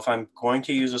 you know, if I'm going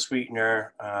to use a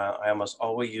sweetener, I almost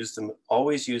always use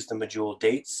the medjool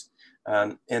dates.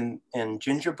 In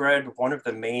gingerbread, one of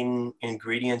the main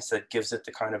ingredients that gives it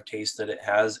the kind of taste that it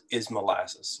has is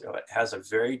molasses. So it has a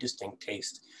very distinct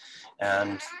taste,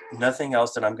 and nothing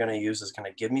else that I'm going to use is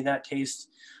going to give me that taste.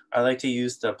 I like to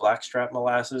use the blackstrap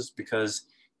molasses because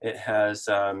it has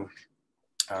a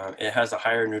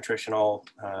higher nutritional,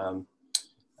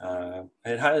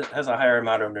 it has a higher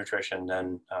amount of nutrition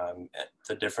than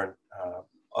the different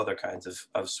other kinds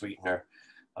of sweetener.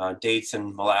 Dates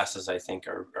and molasses, I think,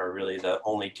 are really the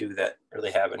only 2 that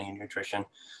really have any nutrition.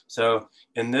 So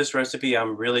in this recipe,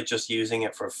 I'm really just using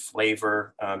it for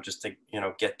flavor, just to, you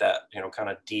know, get that, you know, kind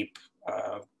of deep,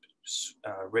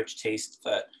 rich taste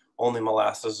that only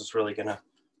molasses is really going to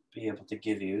be able to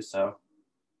give you. So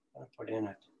I'll put in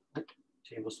a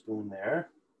tablespoon there.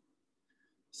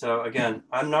 So again,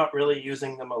 I'm not really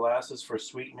using the molasses for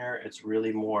sweetener. It's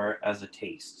really more as a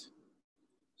taste.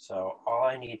 So all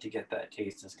I need to get that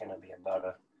taste is going to be about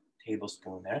a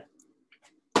tablespoon there.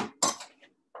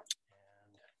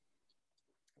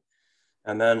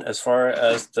 And then as far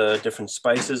as the different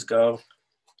spices go,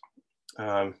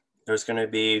 there's going to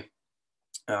be,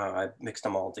 I mixed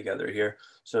them all together here.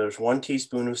 So there's 1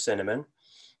 teaspoon of cinnamon.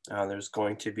 There's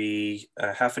going to be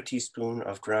half a teaspoon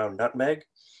of ground nutmeg,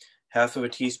 half of a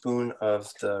teaspoon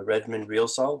of the Redmond real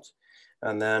salt,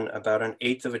 and then about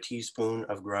 1/8 of a teaspoon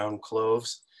of ground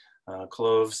cloves.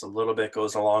 Cloves, a little bit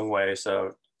goes a long way,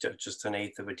 so just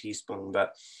 1/8 of a teaspoon.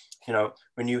 But, you know,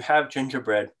 when you have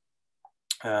gingerbread,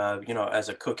 you know, as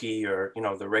a cookie or, you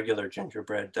know, the regular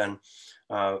gingerbread, then,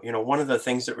 you know, one of the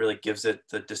things that really gives it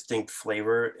the distinct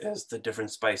flavor is the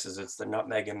different spices. It's the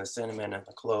nutmeg and the cinnamon and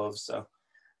the cloves. So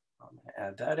I'm gonna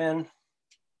add that in.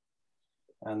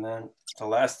 And then the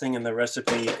last thing in the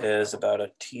recipe is about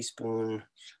 1 teaspoon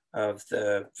of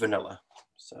the vanilla.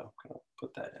 So I'm gonna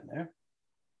put that in there.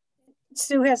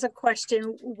 Sue has a question.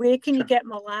 Where can you get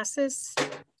molasses?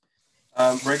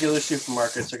 Regular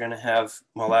supermarkets are going to have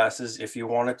molasses. If you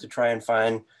wanted to try and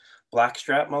find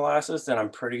blackstrap molasses, then I'm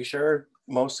pretty sure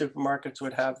most supermarkets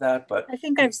would have that. But I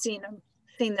think I've seen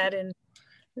that in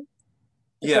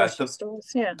grocery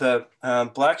stores. Yeah, the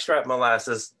blackstrap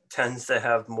molasses tends to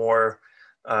have more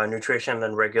nutrition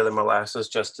than regular molasses,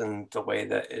 just in the way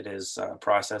that it is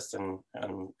processed and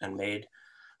made.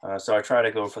 So I try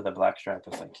to go for the blackstrap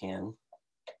if I can.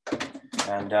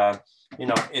 And you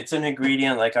know, it's an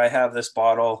ingredient. Like I have this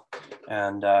bottle,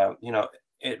 and you know,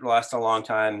 it lasts a long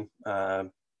time.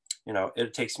 You know,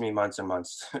 it takes me months and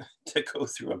months to go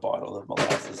through a bottle of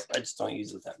molasses. I just don't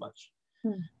use it that much.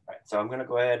 All right, so I'm gonna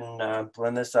go ahead and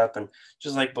blend this up, and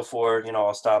just like before, you know,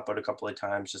 I'll stop it a couple of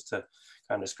times just to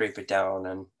kind of scrape it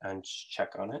down and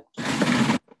check on it.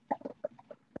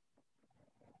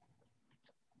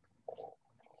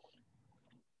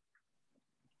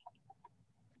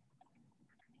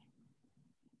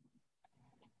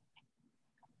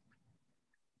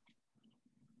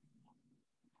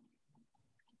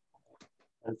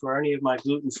 And for any of my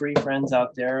gluten-free friends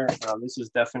out there, this is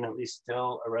definitely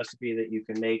still a recipe that you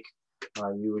can make.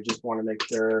 You would just want to make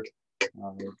sure,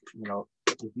 you know,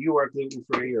 if you are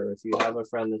gluten-free or if you have a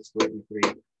friend that's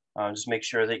gluten-free, just make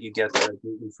sure that you get the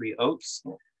gluten-free oats.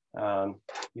 You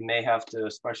may have to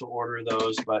special order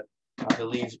those, but I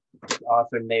believe it's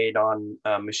often made on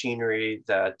machinery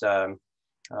that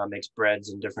makes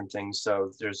breads and different things.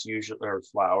 So there's usually, or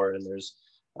flour, and there's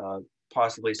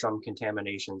possibly some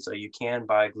contamination. So you can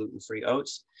buy gluten-free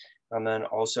oats. And then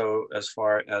also, as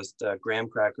far as the graham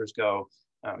crackers go,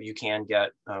 you can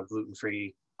get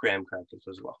gluten-free graham crackers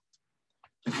as well.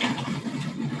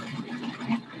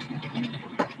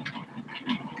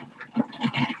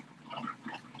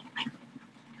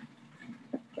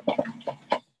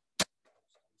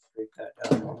 Scrape that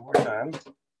down one more time.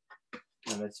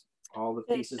 And it's all the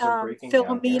pieces are breaking down.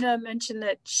 Philomena mentioned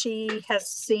that she has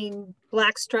seen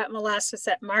blackstrap molasses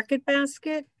at Market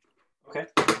Basket. Okay.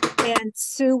 And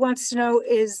Sue wants to know,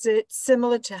 is it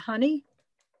similar to honey?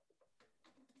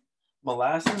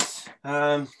 Molasses?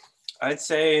 I'd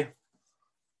say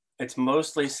it's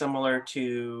mostly similar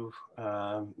to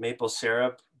maple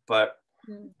syrup, but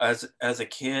as a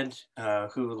kid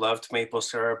who loved maple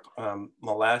syrup,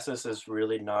 molasses is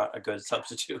really not a good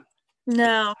substitute.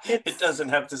 No, it doesn't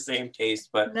have the same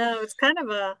taste, but no, it's kind of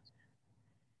a,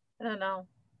 I don't know,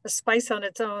 a spice on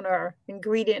its own or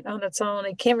ingredient on its own.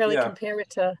 I can't really compare it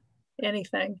to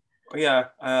anything. Yeah,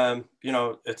 you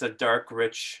know, it's a dark,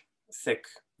 rich, thick,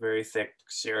 very thick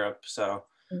syrup. So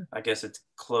I guess its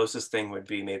closest thing would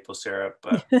be maple syrup,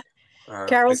 but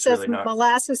Carol says really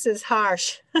molasses is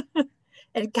harsh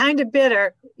and kind of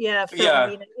bitter. Yeah,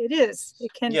 Philomena, it is.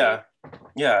 It can be.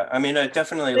 Yeah, I mean, I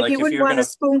definitely like you wouldn't want a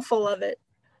spoonful of it.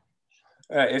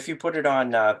 If you put it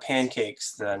on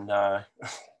pancakes, then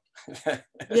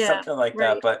something like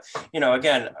that. But you know,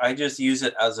 again, I just use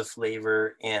it as a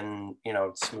flavor in, you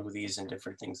know, smoothies and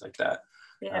different things like that.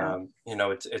 Yeah. You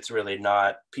know, it's really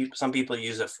not. Some people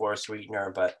use it for a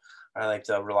sweetener, but I like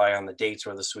to rely on the dates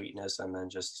or the sweetness, and then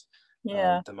just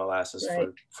the molasses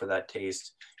for that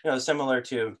taste. You know, similar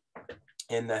to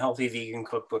in the Healthy Vegan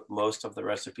Cookbook, most of the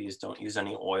recipes don't use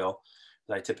any oil.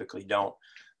 I typically don't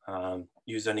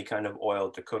use any kind of oil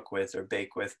to cook with or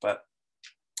bake with, but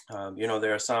you know,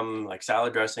 there are some like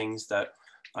salad dressings that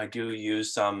I do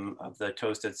use some of the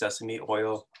toasted sesame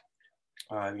oil,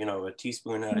 you know, a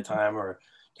teaspoon at a time or a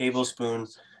tablespoon,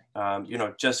 you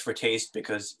know, just for taste,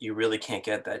 because you really can't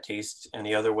get that taste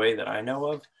any other way that I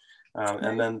know of.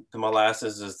 And then the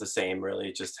molasses is the same, really.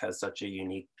 It just has such a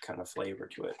unique kind of flavor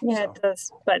to it. Yeah, so. it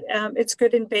does. But it's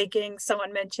good in baking,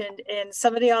 someone mentioned. And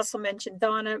somebody also mentioned,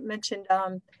 Donna mentioned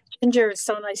ginger is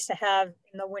so nice to have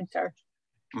in the winter.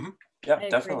 Mm-hmm. Yeah,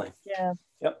 definitely. Yeah.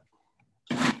 Yep.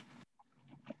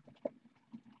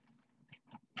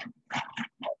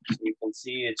 So you can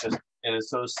see it is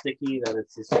so sticky that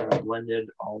it's just kind of blended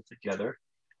all together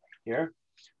here.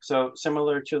 So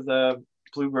similar to the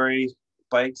blueberry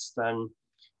bites, then,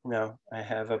 I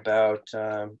have about,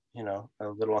 a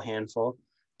little handful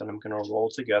that I'm going to roll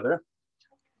together.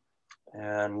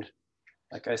 And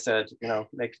like I said,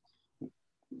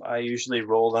 I usually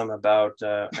roll them about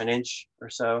an inch or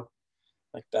so,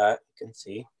 like that, you can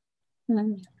see.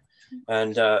 Mm-hmm.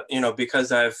 And,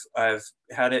 because I've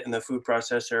had it in the food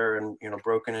processor and,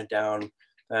 broken it down,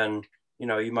 then,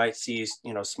 you might see,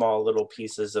 small little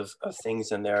pieces of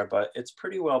things in there, but it's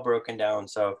pretty well broken down.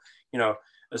 So,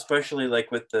 especially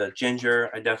like with the ginger,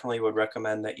 I definitely would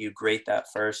recommend that you grate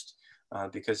that first,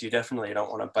 because you definitely don't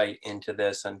want to bite into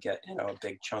this and get, a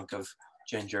big chunk of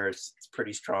ginger. It's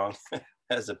pretty strong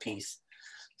as a piece.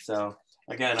 So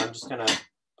again, I'm just going to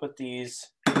put the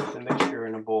mixture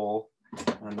in a bowl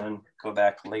and then go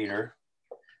back later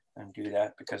and do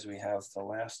that because we have the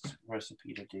last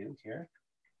recipe to do here.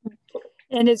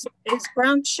 And is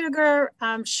brown sugar,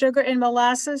 sugar and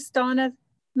molasses, Donna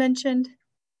mentioned?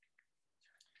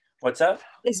 What's that?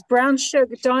 Is brown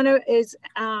sugar, Donna is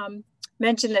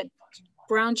mentioned that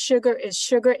brown sugar is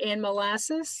sugar and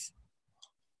molasses?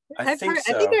 I think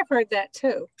so. I think I've heard that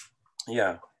too.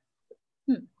 Yeah.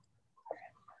 I'm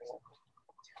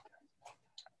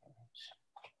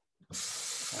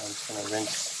just going to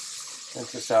rinse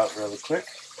this out really quick.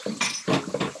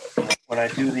 When I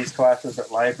do these classes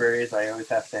at libraries, I always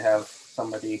have to have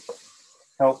somebody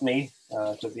help me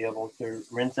to be able to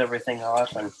rinse everything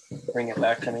off and bring it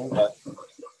back to me. But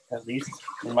at least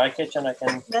in my kitchen, I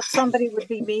can. That somebody would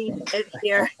be me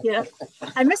here. Yeah,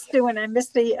 I miss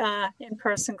the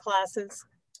in-person classes.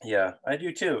 Yeah, I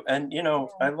do too. And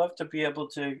I love to be able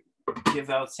to give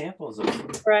out samples of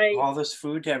all this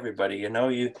food to everybody.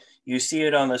 You see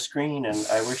it on the screen, and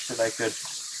I wish that I could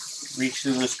reach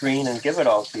through the screen and give it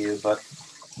all to you, but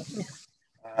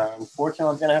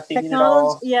unfortunately I'm gonna have to eat it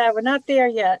all. Yeah, we're not there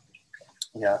yet.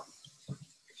 Yeah.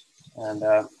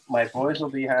 And my boys will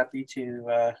be happy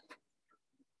to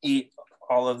eat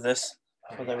all of this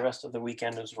for the rest of the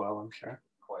weekend as well, I'm sure.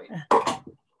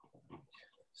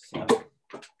 So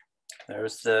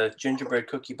there's the gingerbread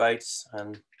cookie bites,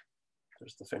 and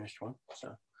there's the finished one.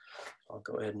 So I'll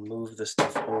go ahead and move the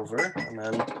stuff over. And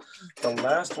then the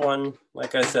last one,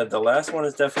 like I said, the last one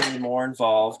is definitely more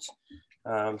involved.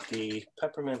 The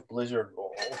peppermint blizzard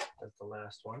roll is the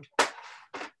last one.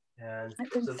 And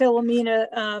so,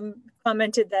 Philomena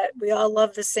commented that we all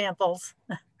love the samples.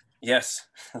 Yes,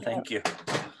 thank you.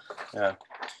 Yeah,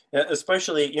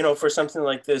 especially, for something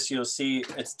like this, you'll see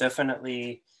it's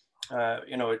definitely,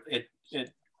 it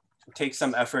takes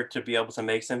some effort to be able to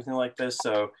make something like this.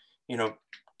 So,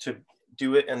 to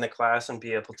do it in the class and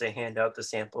be able to hand out the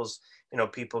samples,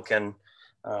 people can,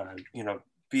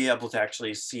 be able to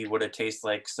actually see what it tastes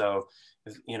like. So,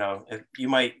 if you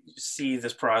might see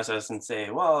this process and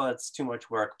say, well, it's too much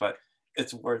work, but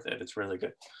it's worth it. It's really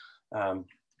good.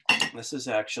 This is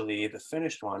actually the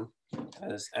finished one.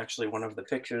 That is actually one of the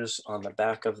pictures on the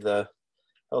back of the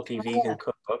Healthy Vegan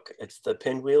Cookbook. It's the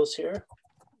pinwheels here.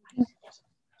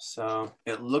 So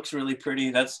it looks really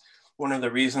pretty. That's one of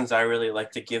the reasons I really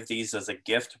like to give these as a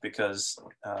gift, because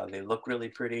they look really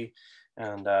pretty.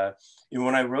 And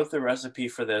when I wrote the recipe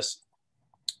for this,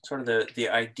 sort of the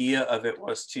idea of it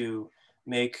was to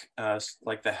make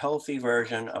like the healthy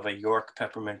version of a York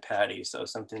peppermint patty. So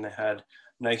something that had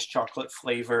nice chocolate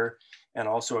flavor and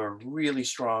also a really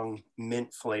strong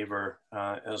mint flavor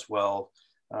as well.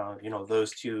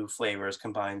 Those two flavors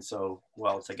combined so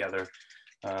well together.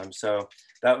 So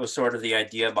that was sort of the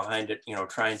idea behind it,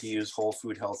 trying to use whole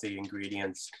food healthy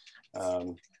ingredients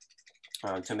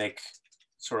to make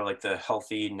sort of like the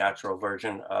healthy natural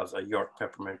version of a York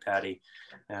peppermint patty.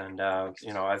 And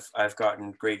I've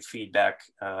gotten great feedback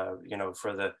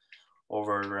for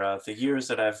over the years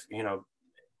that I've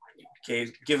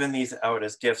given these out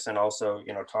as gifts, and also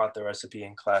taught the recipe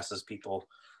in classes. People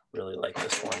really like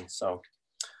this one.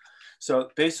 So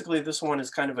basically this one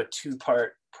is kind of a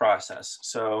two-part process.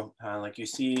 So like you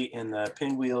see in the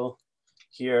pinwheel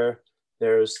here,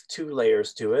 there's two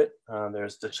layers to it.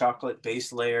 There's the chocolate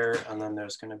base layer, and then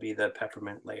there's going to be the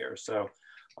peppermint layer. So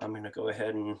I'm going to go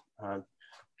ahead and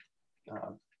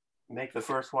make the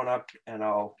first one up, and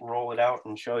I'll roll it out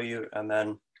and show you, and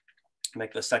then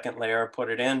make the second layer,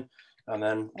 put it in, and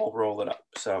then we'll roll it up.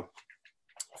 So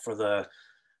for the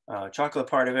chocolate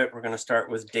part of it, we're going to start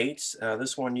with dates.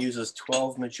 This one uses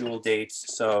 12 medjool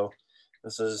dates. So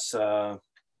this is, I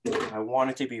want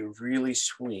it to be really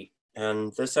sweet.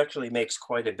 And this actually makes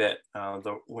quite a bit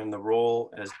when the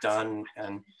roll is done,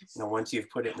 and once you've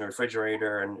put it in the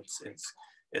refrigerator and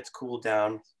it's cooled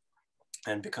down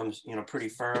and becomes pretty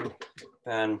firm,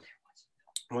 then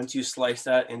once you slice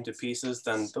that into pieces,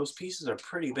 then those pieces are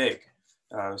pretty big.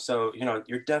 So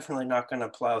you're definitely not going to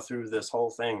plow through this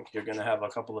whole thing. You're going to have a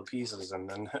couple of pieces, and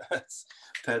then that's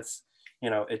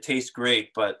it tastes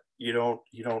great, but you don't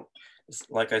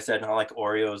like I said, not like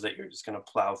Oreos that you're just going to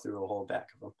plow through a whole bag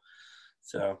of them.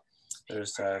 So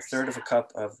there's 1/3 of a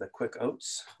cup of the quick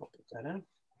oats. I'll put that in.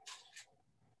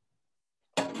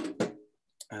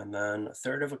 And then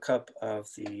 1/3 of a cup of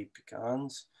the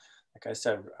pecans. Like I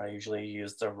said, I usually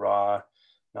use the raw,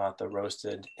 not the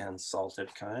roasted and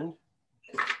salted kind.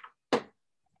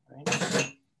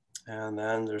 Right. And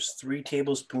then there's 3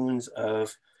 tablespoons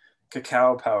of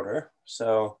cacao powder.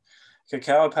 So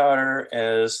cacao powder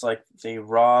is like the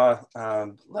raw,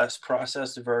 less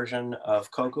processed version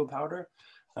of cocoa powder.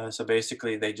 So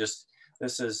basically this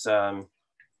is,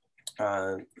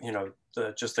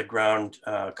 just the ground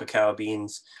cacao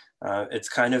beans. It's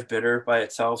kind of bitter by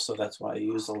itself, so that's why I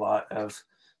use a lot of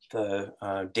the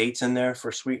dates in there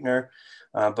for sweetener.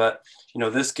 But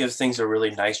this gives things a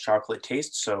really nice chocolate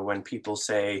taste. So when people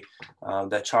say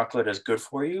that chocolate is good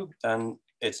for you, then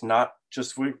it's not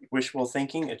just wishful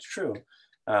thinking, it's true.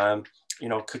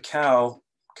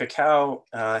 Cacao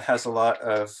has a lot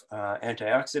of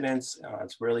antioxidants.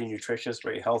 It's really nutritious,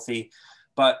 very healthy.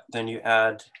 But then you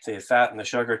add the fat and the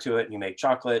sugar to it and you make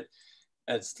chocolate,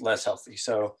 it's less healthy.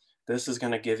 So this is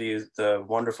going to give you the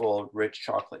wonderful, rich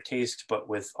chocolate taste, but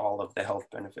with all of the health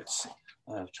benefits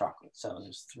of chocolate. So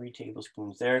there's 3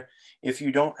 tablespoons there. If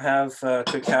you don't have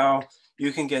cacao,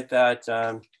 you can get that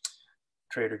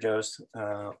Trader Joe's,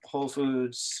 Whole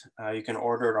Foods. You can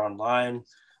order it online.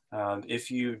 If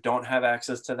you don't have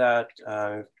access to that,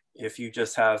 if you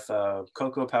just have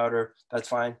cocoa powder, that's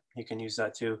fine. You can use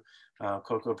that too.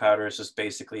 Cocoa powder is just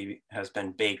basically has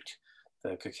been baked.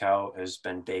 The cacao has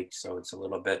been baked, so it's a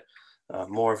little bit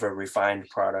more of a refined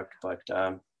product, but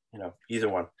either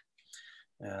one.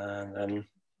 And then I'm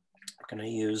gonna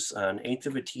use 1/8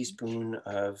 of a teaspoon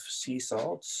of sea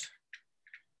salt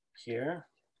here.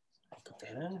 I'll put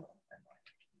that in.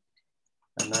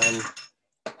 And then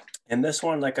in this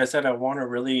one, like I said, I want a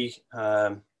really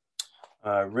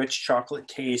rich chocolate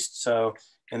taste. So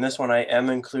in this one, I am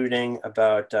including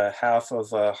about half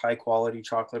of a high quality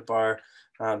chocolate bar.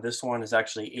 This one is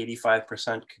actually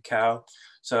 85% cacao.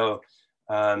 So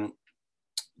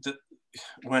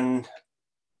when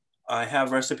I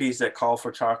have recipes that call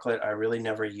for chocolate, I really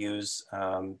never use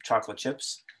chocolate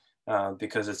chips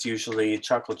because it's usually,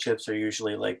 chocolate chips are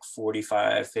usually like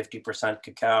 45, 50%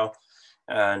 cacao.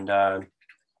 And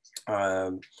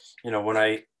when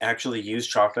I actually use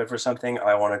chocolate for something,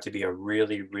 I want it to be a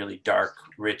really, really dark,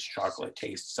 rich chocolate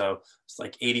taste. So it's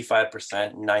like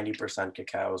 85%, 90%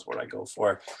 cacao is what I go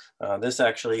for. This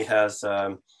actually has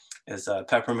is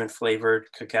peppermint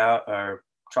flavored cacao or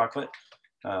chocolate.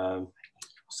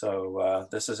 So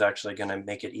this is actually going to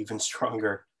make it even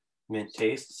stronger mint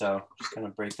taste. So I'm just going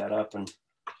to break that up and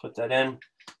put that in.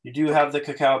 You do have the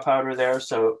cacao powder there,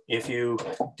 so if you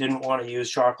didn't want to use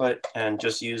chocolate and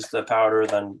just use the powder,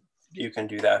 then you can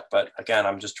do that. But again,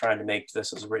 I'm just trying to make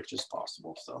this as rich as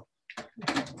possible. So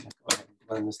go ahead and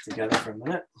blend this together for a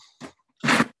minute.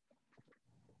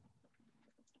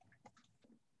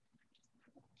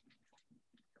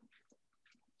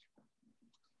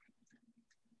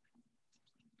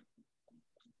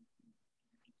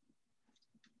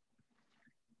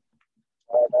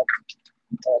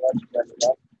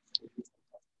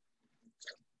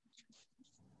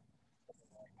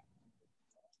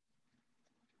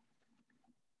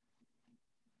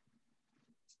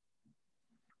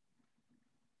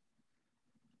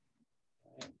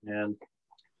 And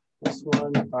this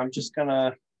one, I'm just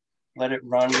gonna let it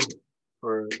run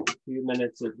for a few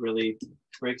minutes. It really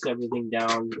breaks everything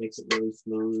down, makes it really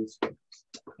smooth.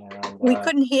 And, we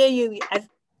couldn't hear you. I'm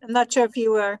not sure if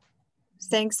you were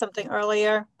saying something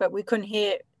earlier, but we couldn't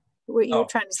hear what you were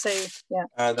trying to say.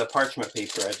 Yeah. The parchment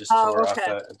paper, I just tore off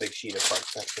a big sheet of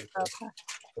parchment paper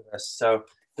for this. So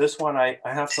this one, I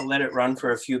have to let it run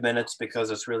for a few minutes because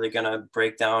it's really gonna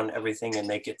break down everything and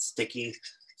make it sticky.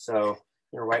 So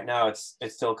right now it's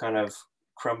still kind of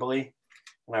crumbly,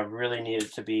 and I really need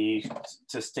it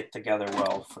to stick together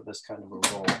well for this kind of a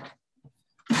roll.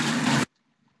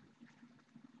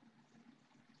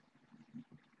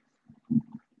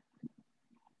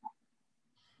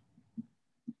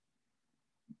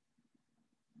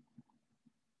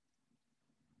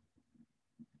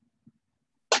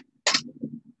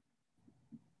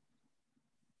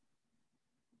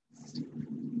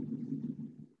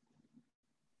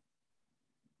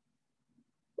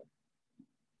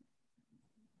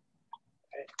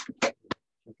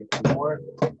 more.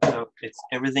 So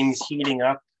everything's heating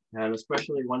up, and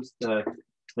especially once the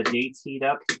dates heat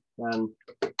up, then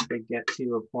they get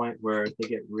to a point where they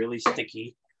get really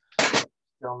sticky.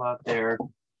 Still not there.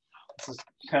 This is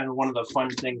kind of one of the fun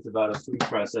things about a food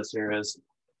processor is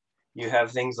you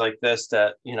have things like this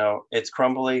that, you know, it's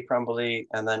crumbly,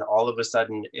 and then all of a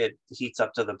sudden it heats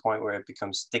up to the point where it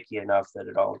becomes sticky enough that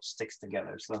it all sticks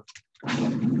together. So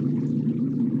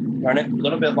run it a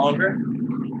little bit longer.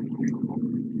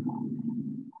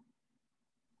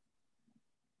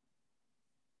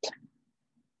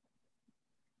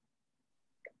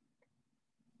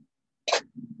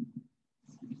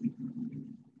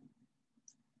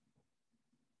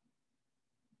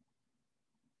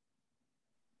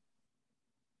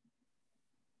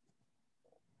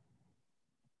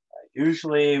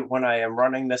 Usually when I am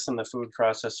running this in the food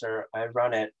processor, I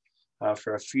run it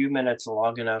for a few minutes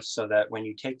long enough so that when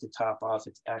you take the top off,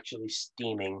 it's actually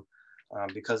steaming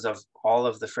because of all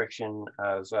of the friction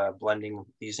of blending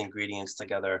these ingredients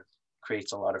together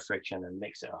creates a lot of friction and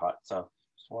makes it hot. So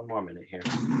just one more minute here.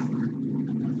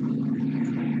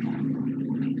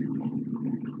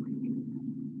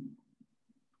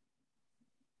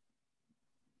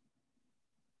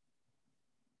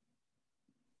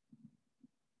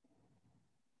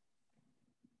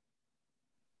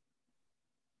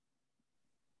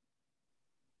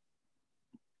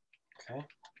 Okay.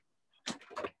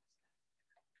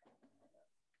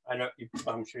 I know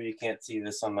I'm sure you can't see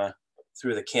this on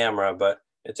through the camera, but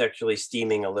it's actually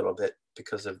steaming a little bit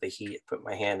because of the heat. I put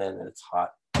my hand in and it's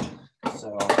hot.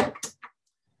 So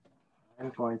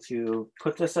I'm going to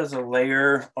put this as a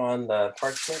layer on the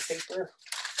parchment paper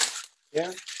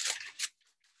here.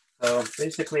 So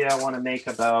basically I want to make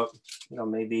about, you know,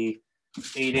 maybe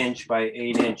 8" by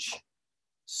 8"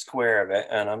 square of it.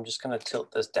 And I'm just going to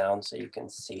tilt this down so you can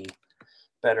see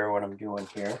better what I'm doing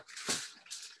here.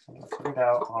 I'm going to put it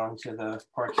out onto the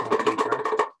parchment paper.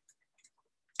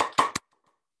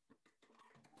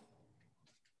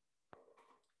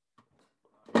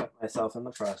 Got myself in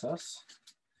the process.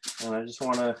 And I just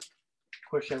want to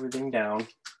push everything down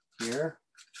here.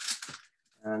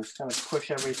 And just kind of push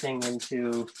everything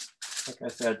into, like I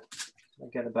said, I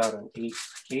get about an 8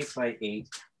 by 8.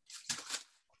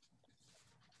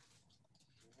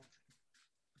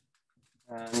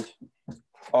 And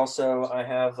also I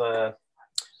have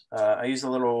I use a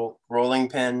little rolling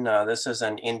pin. This is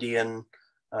an Indian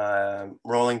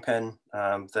rolling pin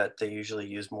that they usually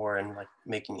use more in like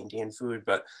making Indian food,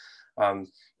 but you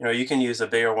know, you can use a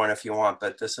bigger one if you want,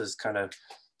 but this is kind of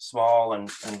small and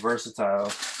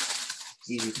versatile,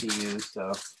 easy to use.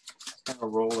 So just kind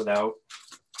of roll it out.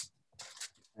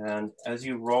 And as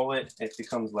you roll it, it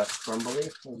becomes less crumbly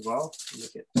as well.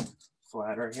 Make it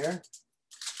flatter here.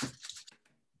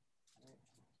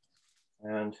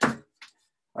 And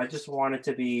I just want it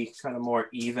to be kind of more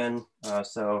even,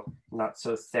 so not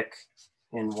so thick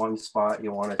in one spot.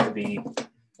 You want it to be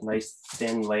a nice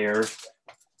thin layer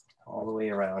all the way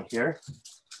around here.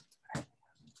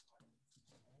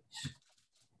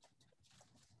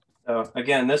 So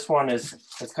again, this one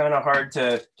it's kind of hard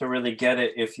to really get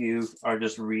it if you are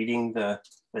just reading the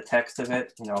text of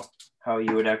it, you know, how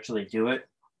you would actually do it.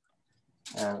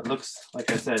 And it looks,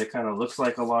 like I said, it kind of looks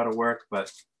like a lot of work,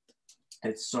 but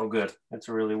it's so good. It's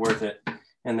really worth it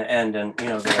in the end. And you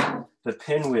know, the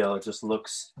pinwheel, it just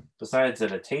looks, besides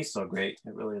that it tastes so great,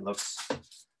 it really looks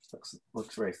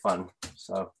very fun.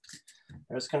 So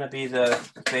there's going to be the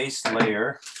base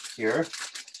layer here.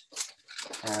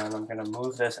 And I'm going to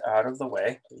move this out of the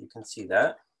way so you can see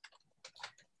that.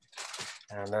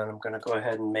 And then I'm going to go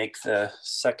ahead and make the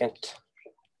second,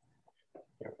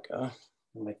 there we go.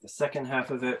 Make the second half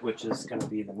of it, which is going to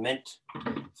be the mint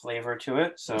flavor to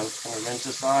it. So I'm going to rinse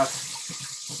this off.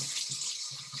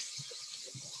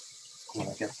 I'm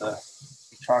going to get the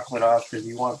chocolate off because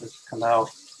you want this to come out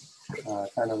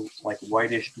kind of like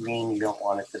whitish green. You don't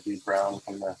want it to be brown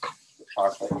from the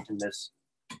chocolate in this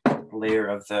layer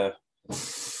of the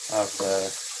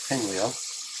pinwheel.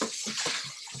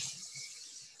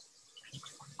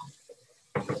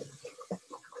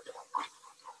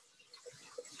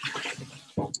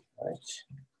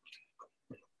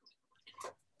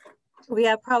 We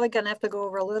are probably going to have to go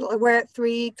over a little. We're at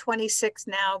 3:26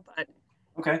 now, but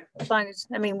okay. As long as,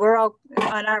 I mean, we're all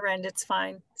on our end, it's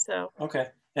fine. So okay,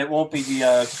 it won't be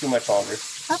too much longer.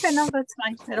 Okay, no, that's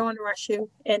fine. I don't want to rush you.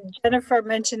 And Jennifer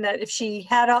mentioned that if she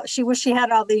had she wished she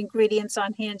had all the ingredients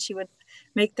on hand, she would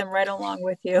make them right along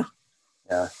with you.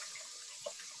 Yeah.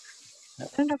 I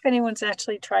don't know if anyone's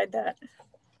actually tried that.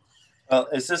 Well,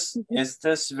 is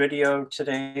this video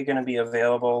today going to be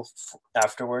available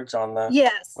afterwards on the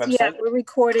Yes, website? yeah, we're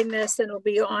recording this and it'll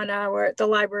be on the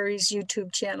library's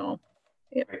YouTube channel.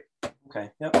 Yep. Great.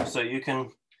 Okay, yep. So you can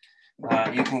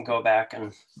go back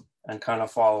and kind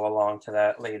of follow along to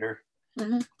that later,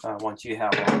 once you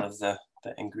have all of the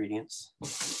ingredients.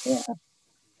 Yeah.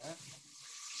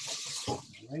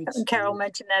 Right. And Carol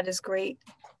mentioned that is great.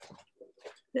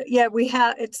 Yeah,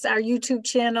 it's our YouTube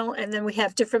channel, and then we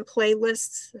have different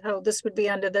playlists. So this would be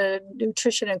under the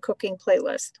nutrition and cooking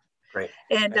playlist. Great.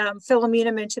 And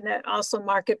Philomena mentioned that also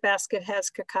Market Basket has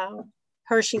cacao,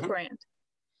 Hershey brand.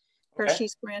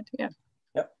 Hershey's brand, yeah.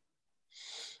 Yep.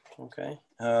 Okay,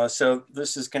 so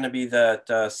this is going to be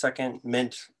that second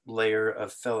mint layer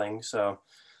of filling. So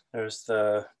there's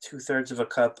the 2/3 of a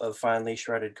cup of finely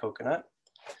shredded coconut.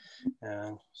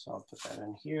 And so I'll put that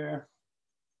in here.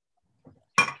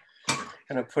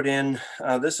 Gonna put in,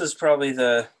 this is probably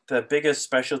the biggest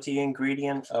specialty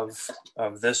ingredient of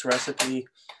this recipe.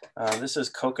 This is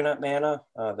coconut manna.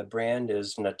 The brand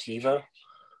is Nativa.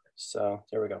 So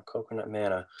there we go, coconut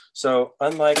manna. So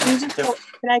unlike,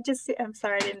 can I just see, I'm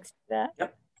sorry, I didn't see that.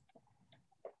 Yep.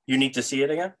 You need to see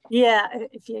it again? Yeah,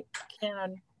 if you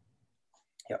can.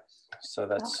 Yep, so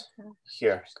that's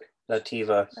here,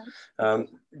 Nativa.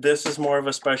 This is more of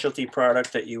a specialty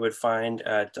product that you would find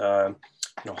at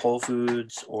Whole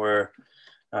Foods, or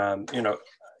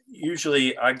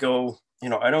usually I go,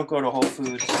 I don't go to Whole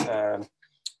Foods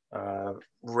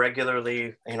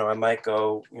regularly. I might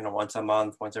go once a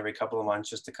month, once every couple of months,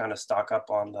 just to kind of stock up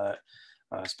on the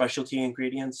specialty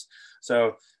ingredients.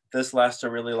 So this lasts a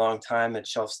really long time. It's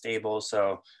shelf stable,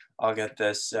 so I'll get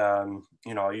this, I'll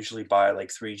usually buy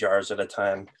like 3 jars at a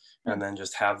time, and then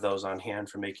just have those on hand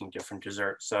for making different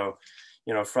desserts. So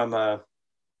from a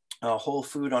whole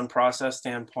food unprocessed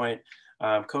standpoint,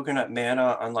 coconut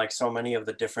manna, unlike so many of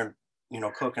the different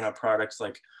coconut products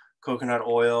like coconut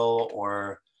oil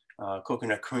or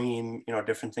coconut cream,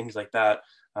 different things like that,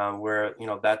 where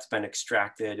that's been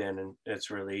extracted and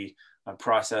it's really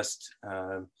processed.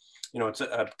 It's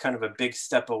a kind of a big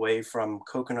step away from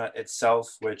coconut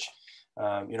itself, which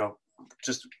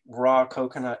just raw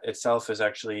coconut itself is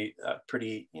actually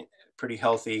pretty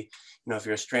healthy. If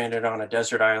you're stranded on a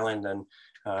desert island and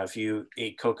if you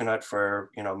ate coconut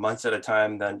for months at a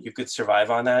time, then you could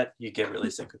survive on that. You get really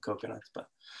sick of coconuts, but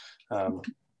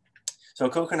so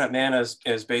coconut manna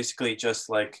is basically just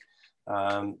like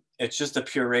it's just a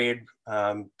pureed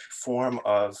form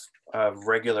of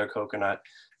regular coconut.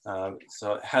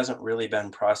 So it hasn't really been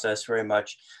processed very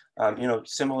much.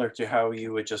 Similar to how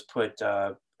you would just put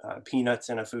peanuts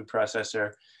in a food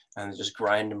processor and just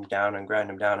grind them down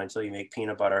until you make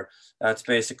peanut butter. That's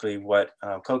basically what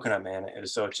coconut manna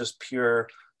is. So it's just pure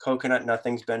coconut,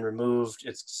 nothing's been removed.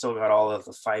 It's still got all of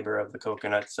the fiber of the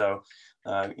coconut. So,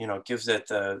 it gives it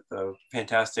the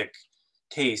fantastic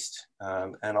taste,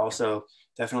 and also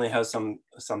definitely has some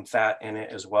fat in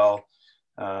it as well,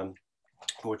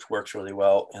 which works really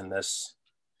well in this.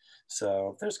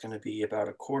 So there's going to be about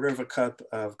 1/4 cup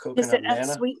of coconut manna. Is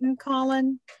it unsweetened,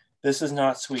 Colin? This is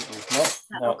not sweetened.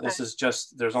 No, Okay. This is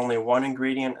just, there's only one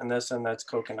ingredient in this, and that's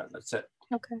coconut. That's it.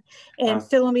 Okay. And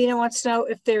Philomena wants to know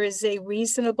if there is a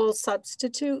reasonable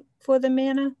substitute for the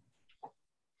manna.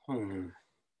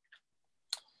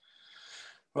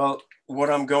 Well, what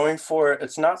I'm going for,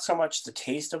 it's not so much the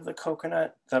taste of the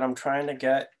coconut that I'm trying to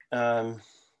get,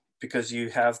 because you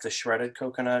have the shredded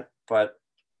coconut, but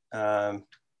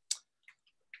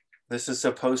this is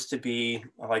supposed to be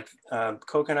like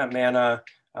coconut manna.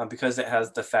 Because it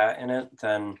has the fat in it,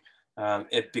 then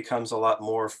it becomes a lot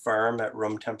more firm at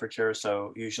room temperature.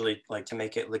 So usually, like, to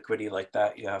make it liquidy like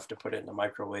that, you have to put it in the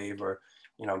microwave or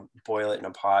boil it in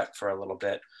a pot for a little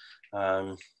bit.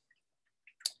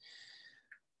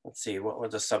 Let's see, what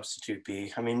would the substitute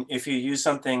be? I mean, if you use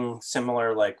something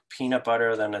similar like peanut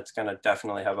butter, then it's going to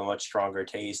definitely have a much stronger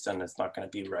taste, and it's not going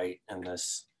to be right in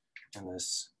this.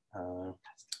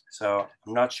 So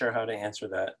I'm not sure how to answer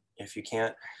that. If you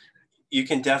can't, you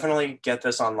can definitely get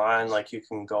this online. Like, you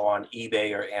can go on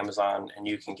eBay or Amazon and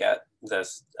you can get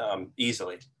this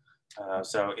easily.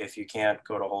 So if you can't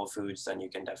go to Whole Foods, then you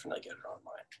can definitely get it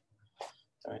online.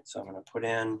 All right, so I'm going to put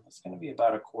in, it's going to be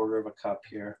about 1/4 cup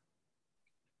here.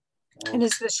 And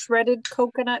is the shredded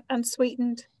coconut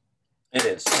unsweetened? It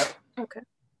is. Yep. Okay.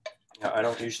 Yeah, I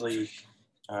don't usually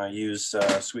use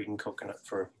sweetened coconut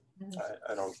for.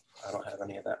 I don't have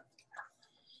any of that.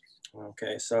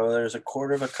 Okay, so there's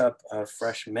 1/4 cup of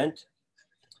fresh mint.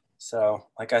 So,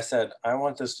 like I said, I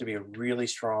want this to be a really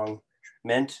strong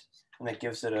mint, and it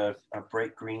gives it a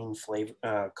bright green flavor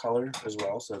color as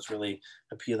well. So it's really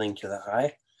appealing to the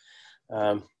eye.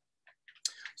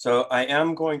 So I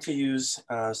am going to use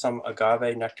some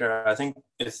agave nectar. I think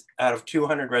it's out of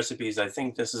 200 recipes, I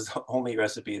think this is the only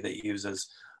recipe that uses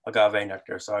agave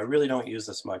nectar. So I really don't use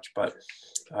this much, but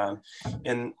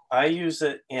and I use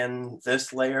it in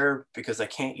this layer because I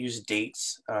can't use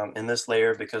dates in this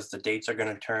layer because the dates are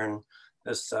going to turn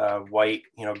this white,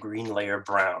 green layer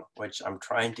brown, which I'm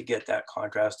trying to get that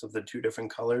contrast of the two different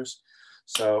colors.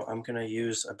 So I'm going to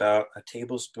use about a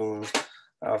tablespoon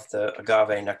of the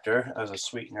agave nectar as a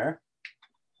sweetener,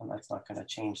 and that's not going to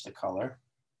change the color.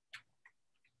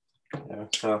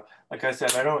 So like I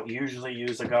said, I don't usually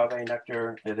use agave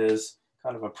nectar. It is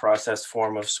kind of a processed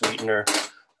form of sweetener.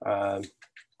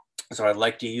 So I'd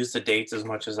like to use the dates as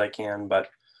much as I can, but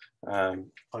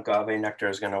agave nectar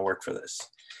is going to work for this.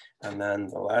 And then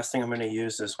the last thing I'm going to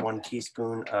use is 1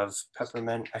 teaspoon of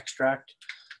peppermint extract.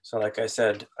 So like I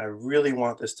said, I really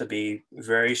want this to be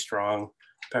very strong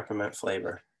peppermint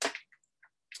flavor.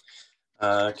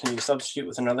 Can you substitute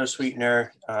with another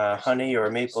sweetener, honey or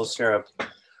maple syrup?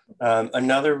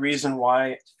 Another reason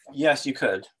why, yes, you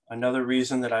could. Another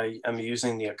reason that I am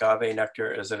using the agave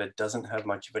nectar is that it doesn't have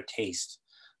much of a taste,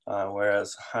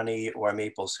 whereas honey or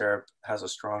maple syrup has a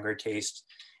stronger taste.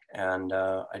 And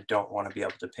I don't want to be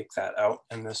able to pick that out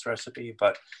in this recipe,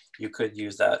 but you could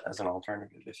use that as an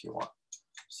alternative if you want.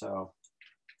 So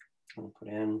I'm going to put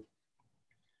in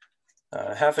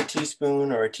half a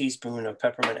teaspoon or a teaspoon of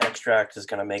peppermint extract is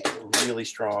going to make a really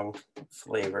strong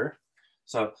flavor.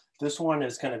 So this one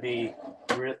is going to be,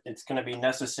 it's going to be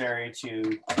necessary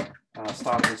to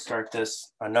stop and start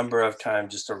this a number of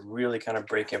times just to really kind of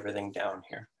break everything down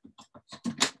here.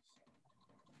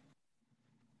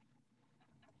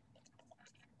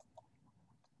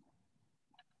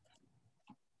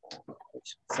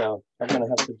 So I'm going to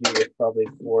have to do it probably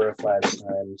 4 or 5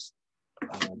 times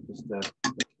just to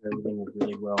make sure everything is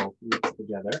really well mixed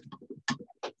together.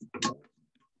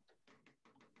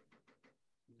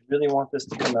 You really want this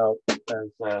to come out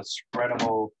as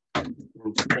spreadable and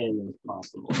thin as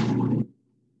possible.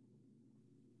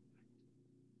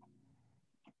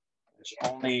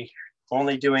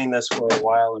 Only doing this for a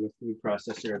while in a food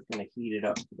processor is going to heat it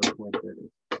up to the point that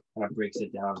it kind of breaks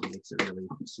it down and makes it really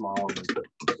small and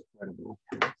spreadable.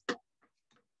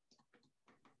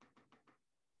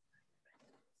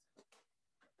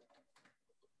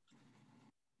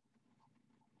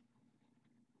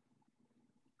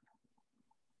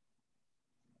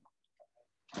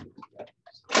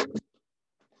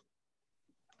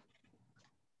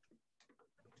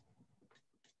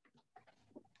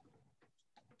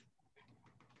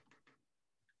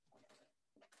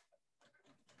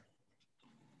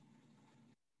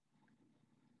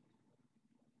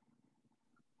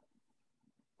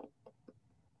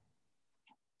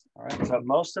 All right, so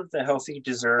most of the healthy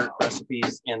dessert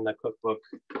recipes in the cookbook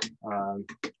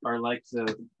are like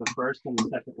the first and the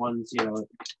second ones.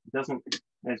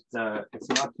 It's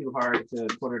not too hard to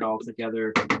put it all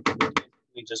together.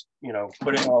 We just,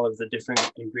 putting all of the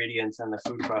different ingredients in the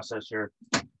food processor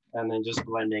and then just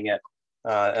blending it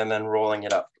and then rolling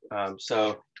it up.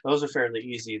 So those are fairly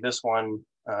easy. This one,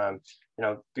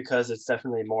 because it's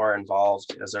definitely more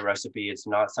involved as a recipe, it's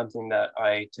not something that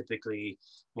I typically,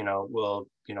 will,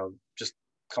 just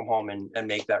come home and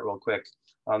make that real quick.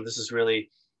 This is really,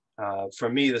 for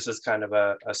me, this is kind of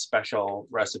a special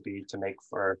recipe to make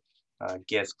for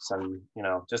gifts and,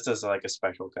 just as like a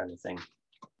special kind of thing.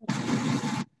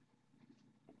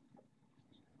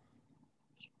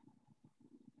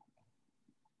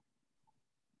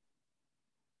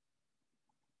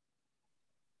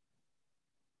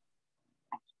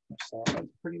 So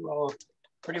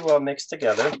pretty well mixed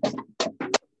together.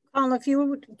 Colin, if you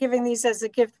were giving these as a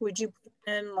gift, would you put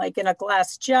in like in a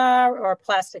glass jar or a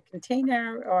plastic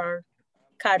container or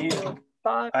cardboard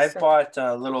box? I've bought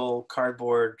little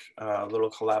cardboard, little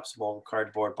collapsible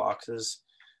cardboard boxes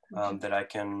that I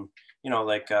can,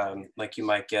 like you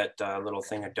might get a little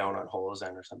thing of donut holes in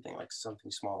or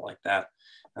something small like that,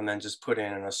 and then just put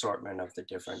in an assortment of the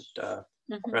different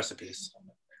recipes.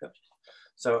 Yep.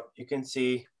 So you can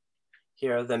see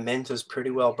here the mint is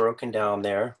pretty well broken down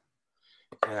there.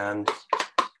 And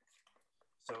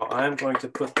so I'm going to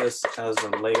put this as a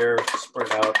layer spread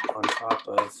out on top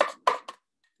of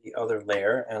the other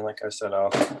layer. And like I said, I'll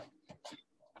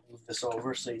move this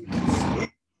over so you can see it.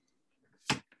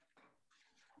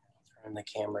 Turn the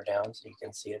camera down so you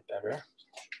can see it better.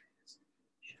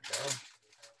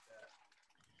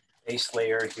 Base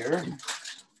layer here.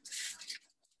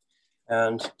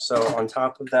 And so on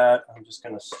top of that, I'm just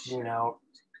going to spoon out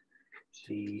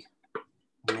the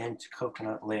mint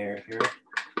coconut layer here.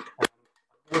 I'm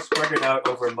going to spread it out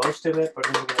over most of it, but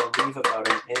I'm going to leave about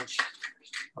 1 inch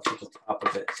up at the top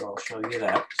of it. So I'll show you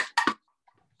that.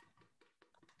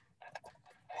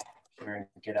 Try and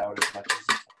get out as much as you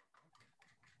can.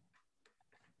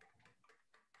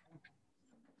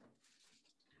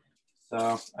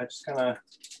 So I just kind of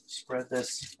spread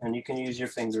this, and you can use your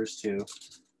fingers too.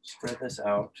 Spread this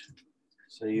out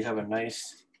so you have a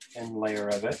nice thin layer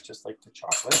of it, just like the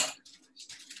chocolate.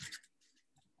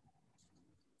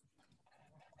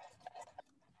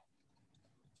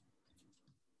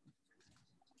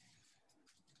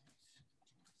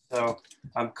 So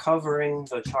I'm covering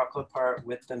the chocolate part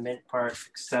with the mint part,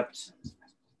 except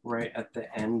right at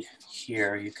the end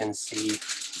here, you can see,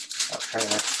 I'll turn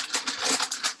it.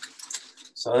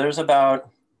 So there's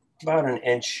about an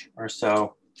inch or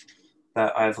so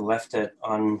that I've left it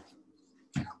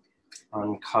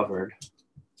uncovered.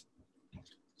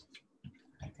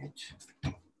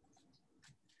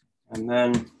 And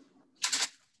then,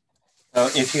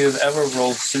 if you've ever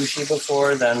rolled sushi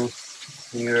before, then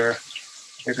you're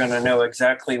gonna know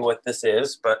exactly what this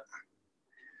is, but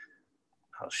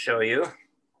I'll show you.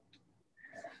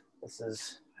 This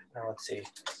is, now let's see,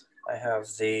 I have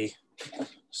the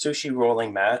sushi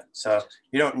rolling mat. So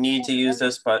you don't need to use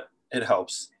this, but it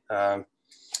helps.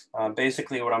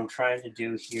 Basically what I'm trying to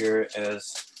do here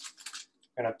is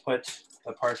I'm gonna put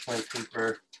the parchment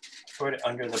paper, put it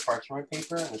under the parchment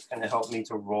paper, and it's gonna help me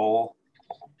to roll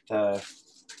the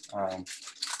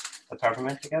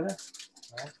peppermint together.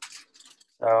 All right.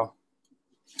 So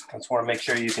I just want to make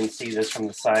sure you can see this from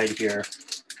the side here.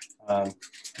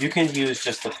 You can use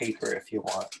just the paper if you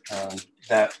want.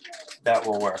 That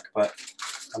will work. But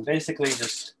I'm basically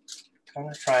just kind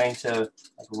of trying to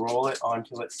roll it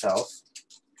onto itself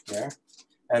here.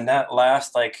 And that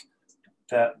last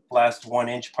 1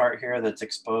 inch part here that's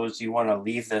exposed, you want to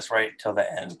leave this right till the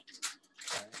end.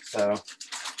 Right, so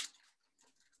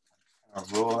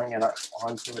rolling it up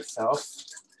onto itself.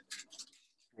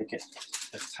 Make it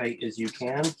as tight as you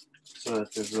can so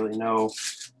that there's really no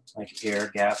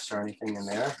air gaps or anything in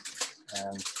there.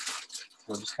 And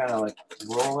we're just kind of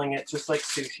rolling it just like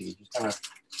sushi, just kind of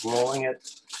rolling it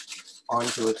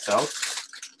onto itself.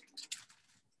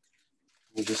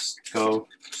 You just go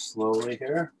slowly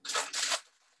here,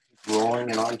 rolling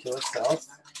it onto itself,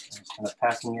 just kind of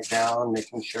packing it down,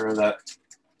 making sure that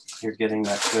you're getting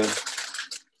that good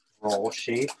roll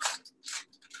shape.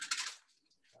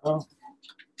 Oh.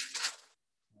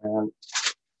 And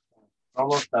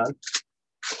almost done.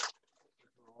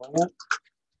 Rolling it.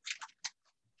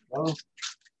 Oh.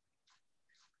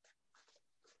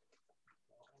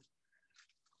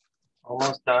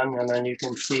 Almost done, and then you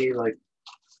can see there's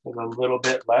a little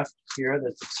bit left here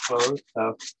that's exposed.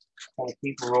 So kind of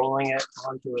keep rolling it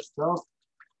onto itself.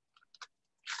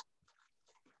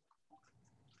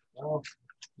 Oh.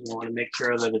 You want to make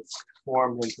sure that it's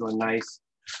formed into a nice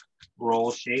roll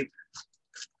shape.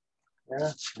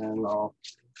 Yeah, and I'll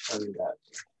show you that.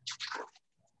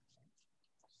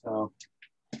 So,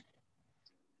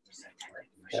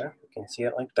 yeah, you can see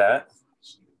it like that.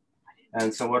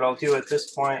 And so what I'll do at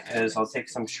this point is I'll take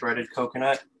some shredded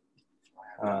coconut.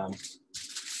 I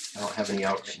don't have any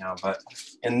out right now, but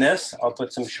in this, I'll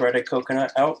put some shredded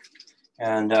coconut out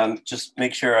and just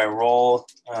make sure I roll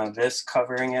this,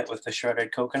 covering it with the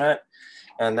shredded coconut.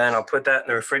 And then I'll put that in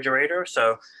the refrigerator.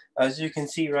 So as you can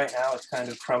see right now, it's kind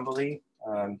of crumbly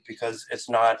because it's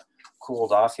not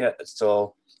cooled off yet. It's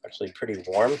still actually pretty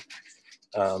warm.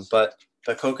 But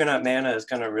the coconut manna is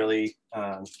gonna really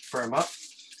firm up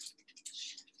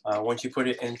once you put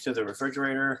it into the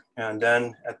refrigerator. And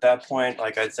then at that point,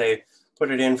 I'd say,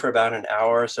 put it in for about an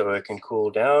hour so it can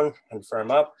cool down and firm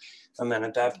up. And then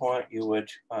at that point, you would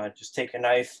just take a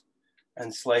knife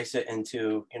and slice it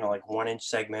into, 1 inch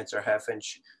segments or 1/2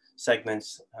 inch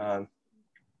segments.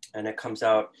 And it comes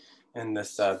out in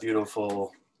this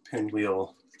beautiful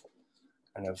pinwheel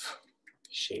kind of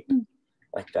shape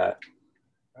like that.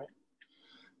 Right?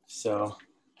 So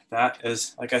that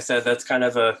is, like I said, that's kind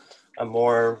of a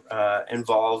more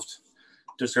involved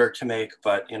dessert to make,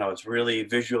 but it's really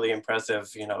visually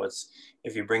impressive. It's,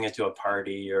 if you bring it to a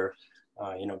party or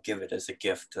give it as a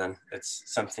gift, then it's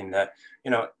something that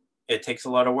it takes a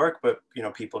lot of work, but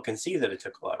people can see that it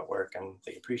took a lot of work and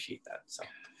they appreciate that. So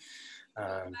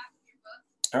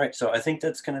all right, so I think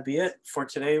that's going to be it for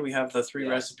today. We have the 3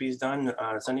 recipes done.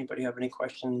 Does anybody have any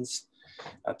questions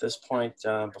at this point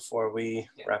before we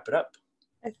wrap it up?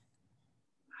 I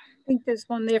think there's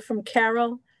one there from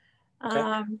Carol.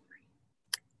 Okay.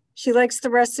 She likes the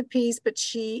recipes, but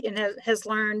she has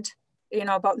learned,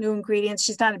 about new ingredients.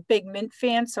 She's not a big mint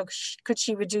fan, so could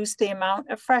she reduce the amount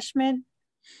of fresh mint?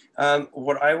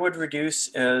 What I would reduce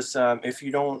is if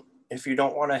you don't if you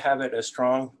don't want to have it as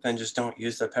strong, then just don't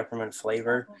use the peppermint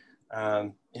flavor.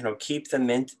 You know, keep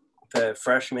the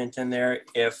fresh mint in there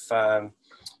if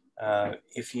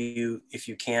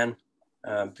you can,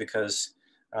 because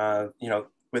you know,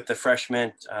 with the fresh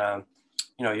mint,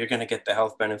 you know, you're going to get the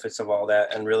health benefits of all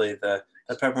that, and really the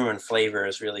peppermint flavor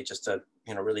is really just to,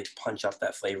 you know, really punch up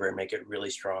that flavor and make it really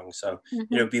strong. So you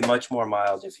know, be much more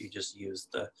mild if you just use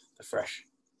the fresh.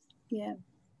 Yeah.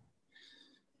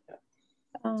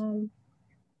 So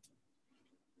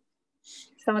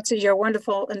much as your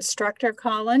wonderful instructor,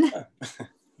 Colin.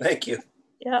 Thank you.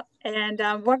 Yeah. And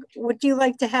what would you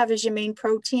like to have as your main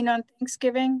protein on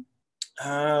Thanksgiving?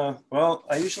 Well,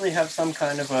 I usually have some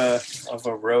kind of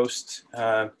a roast.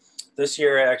 This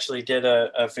year I actually did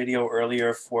a video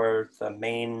earlier for the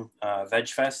Maine Veg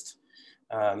Fest,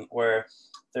 where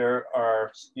there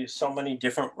are so many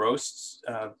different roasts,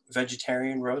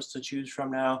 vegetarian roasts to choose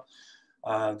from now.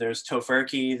 There's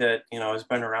tofurkey that, you know, has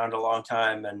been around a long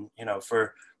time, and you know,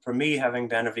 for me, having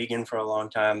been a vegan for a long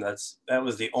time, that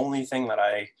was the only thing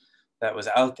that was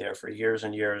out there for years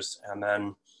and years. And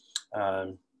then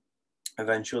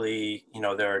eventually, you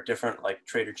know, there are different, like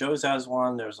Trader Joe's has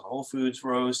one. There's a Whole Foods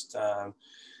roast.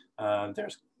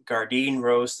 There's Gardein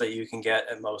roast that you can get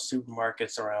at most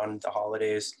supermarkets around the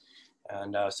holidays.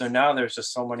 And so now there's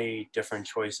just so many different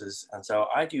choices. And so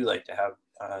I do like to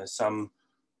have some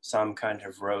kind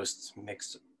of roast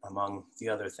mixed among the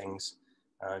other things.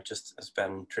 Just has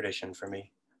been tradition for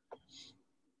me.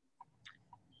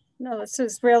 No, this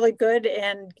is really good,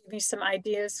 and give me some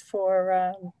ideas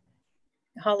for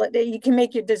holiday. You can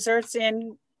make your desserts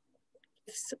in,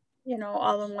 you know,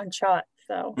 all in one shot.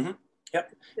 So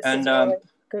yep. This and is really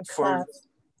good class.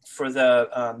 For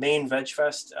the Maine Veg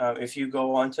Fest, if you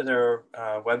go onto their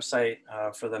website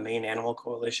for the Maine Animal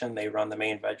Coalition, they run the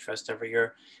Maine Veg Fest every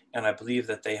year. And I believe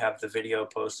that they have the video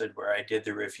posted where I did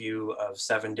the review of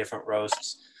 7 different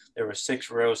roasts. There were 6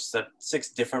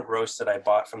 different roasts that I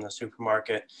bought from the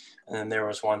supermarket. And then there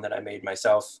was one that I made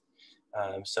myself.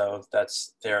 So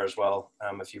that's there as well,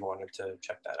 if you wanted to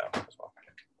check that out as well.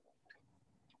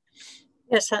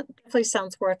 Yes, that definitely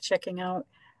sounds worth checking out.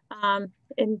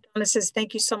 And Donna says,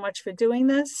 thank you so much for doing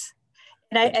this.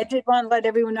 And I did want to let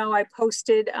everyone know I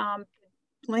posted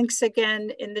links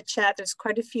again in the chat. There's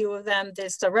quite a few of them.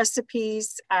 There's the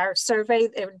recipes, our survey.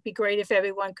 It would be great if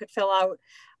everyone could fill out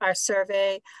our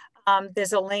survey.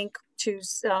 There's a link to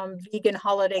some vegan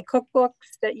holiday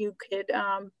cookbooks that you could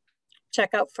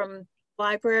check out from the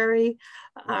library,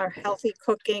 our healthy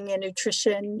cooking and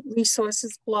nutrition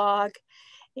resources blog,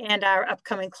 and our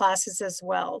upcoming classes as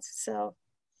well. So,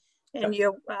 and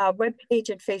your webpage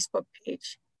and Facebook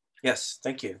page. Yes,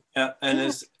 thank you. Yeah,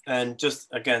 and just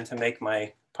again to make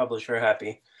my publisher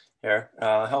happy here,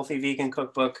 Healthy Vegan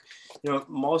Cookbook. You know,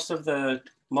 most of the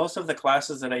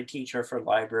classes that I teach are for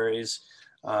libraries,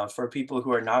 for people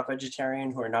who are not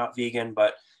vegetarian, who are not vegan.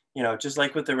 But you know, just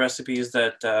like with the recipes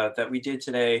that we did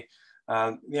today,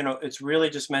 you know, it's really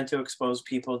just meant to expose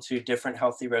people to different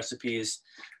healthy recipes.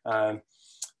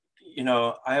 You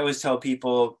know, I always tell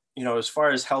people, you know, as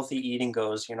far as healthy eating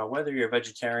goes, you know, whether you're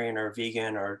vegetarian or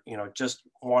vegan, or, you know, just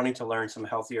wanting to learn some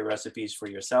healthier recipes for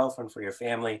yourself and for your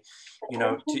family, you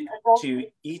know, to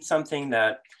eat something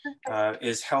that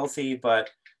is healthy, but,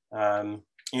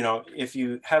 you know, if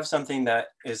you have something that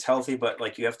is healthy, but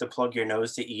like you have to plug your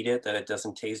nose to eat it, that it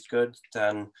doesn't taste good,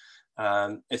 then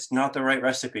it's not the right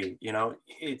recipe. You know,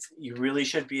 you really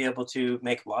should be able to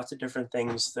make lots of different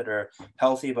things that are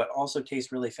healthy, but also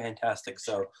taste really fantastic.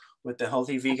 So with the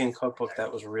Healthy Vegan Cookbook,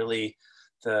 that was really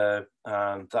the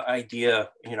idea,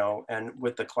 you know, and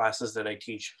with the classes that I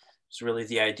teach, it's really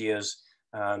the ideas,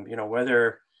 you know,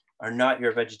 whether or not you're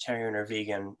a vegetarian or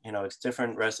vegan, you know, it's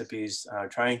different recipes,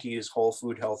 trying to use whole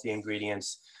food, healthy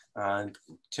ingredients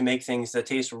to make things that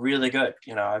taste really good.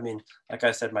 You know, I mean, like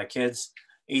I said, my kids,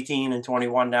 18 and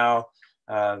 21 now,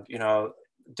 you know,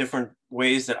 different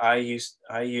ways that I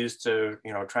used to,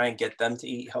 you know, try and get them to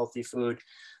eat healthy food.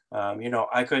 You know,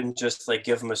 I couldn't just like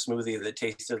give them a smoothie that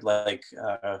tasted like,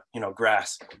 you know,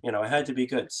 grass. You know, it had to be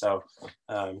good. So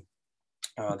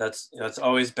that's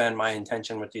always been my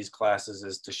intention with these classes,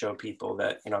 is to show people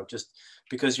that, you know, just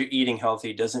because you're eating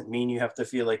healthy doesn't mean you have to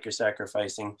feel like you're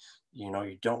sacrificing. You know,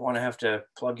 you don't want to have to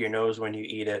plug your nose when you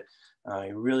eat it.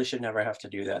 You really should never have to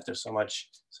do that. There's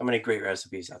so many great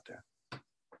recipes out there.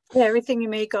 Yeah, everything you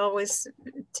make always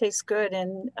tastes good.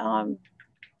 And, you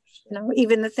know,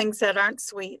 even the things that aren't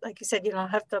sweet, like you said, you don't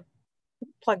have to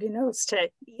plug your nose to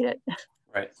eat it.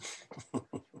 Right.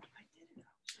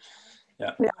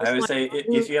 Yeah, I would say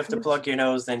if you have to plug your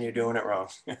nose, then you're doing it wrong.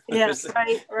 Yes,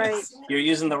 right. You're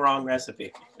using the wrong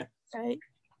recipe. Right.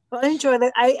 Well,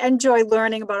 I enjoy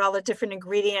learning about all the different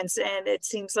ingredients, and it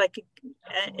seems like,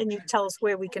 and you tell us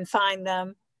where we can find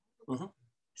them. Mm-hmm.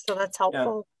 So that's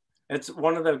helpful. Yeah. It's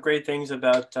one of the great things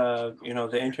about, you know,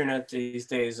 the internet these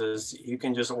days is you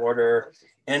can just order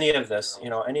any of this, you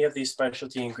know, any of these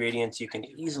specialty ingredients you can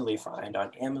easily find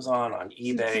on Amazon, on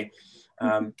eBay.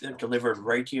 They're delivered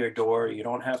right to your door. You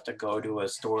don't have to go to a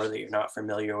store that you're not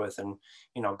familiar with and,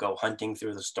 you know, go hunting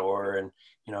through the store and,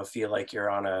 you know, feel like you're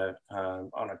on a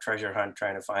treasure hunt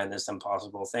trying to find this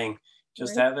impossible thing.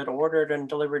 Just Right. have it ordered and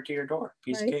delivered to your door.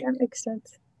 Piece of Right, cake. that makes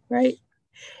sense. Right.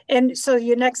 And so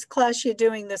your next class, you're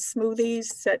doing the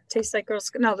smoothies that taste like Girl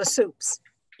Scout, no, the soups.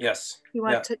 Yes. You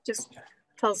Yeah. want to just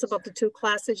tell us about the 2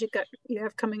 classes you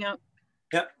have coming out?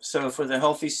 Yep. So for the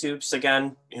healthy soups,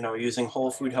 again, you know, using whole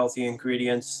food healthy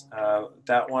ingredients.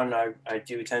 That one I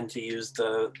do tend to use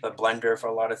the blender for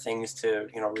a lot of things to,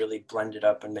 you know, really blend it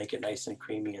up and make it nice and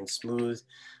creamy and smooth.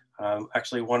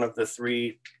 Actually, one of the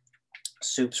 3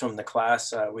 soups from the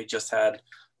class we just had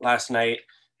last night.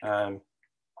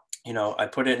 You know, I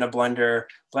put it in a blender,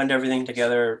 blend everything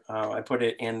together. I put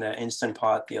it in the Instant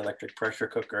Pot, the electric pressure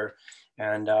cooker,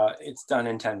 and it's done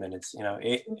in 10 minutes. You know,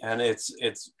 and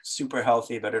it's super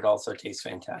healthy, but it also tastes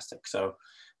fantastic. So,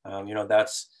 you know,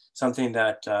 that's something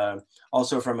that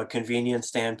also from a convenience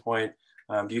standpoint,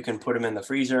 you can put them in the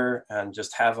freezer and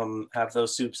just have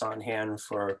those soups on hand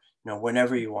for, you know,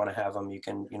 whenever you want to have them. You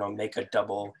can, you know, make a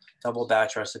double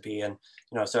batch recipe, and,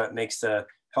 you know, so it makes the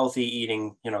healthy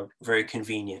eating, you know, very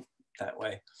convenient that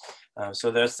way. So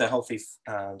there's the healthy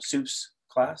soups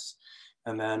class.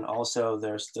 And then also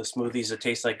there's the smoothies that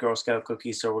taste like Girl Scout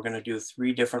cookies. So we're going to do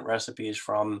 3 different recipes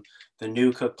from the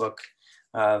new cookbook,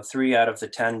 3 out of the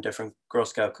 10 different Girl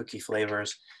Scout cookie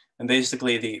flavors. And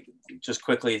basically just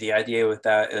quickly, the idea with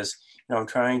that is, you know, I'm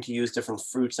trying to use different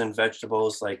fruits and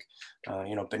vegetables like,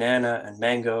 you know, banana and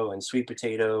mango and sweet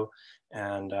potato,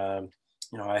 and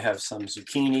you know, I have some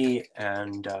zucchini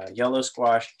and yellow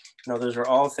squash. You know, those are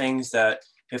all things that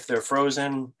if they're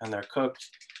frozen and they're cooked,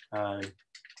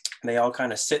 they all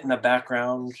kind of sit in the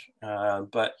background,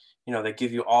 but, you know, they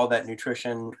give you all that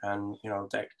nutrition and, you know,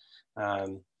 that,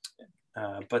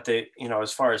 but they, you know,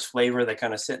 as far as flavor, they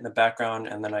kind of sit in the background.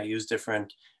 And then I use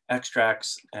different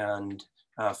extracts and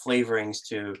flavorings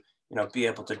to, you know, be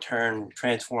able to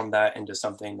transform that into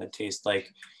something that tastes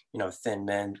like, you know, Thin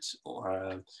Mint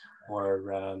or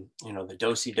you know, the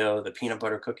Do-si-do, the peanut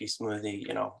butter cookie smoothie.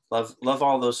 You know, love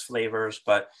all those flavors,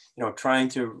 but, you know, trying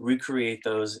to recreate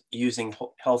those using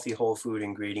healthy whole food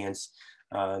ingredients.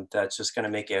 That's just going to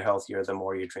make it healthier the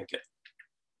more you drink it.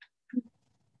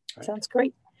 Right. Sounds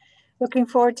great. Looking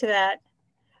forward to that.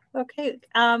 Okay.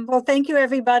 Well, thank you,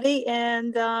 everybody,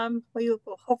 and we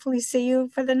will hopefully see you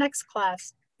for the next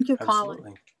class. Thank you, Absolutely.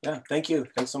 Colin. Yeah. Thank you.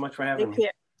 Thanks so much for having me. Take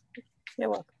care. You're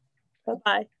welcome.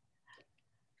 Bye-bye.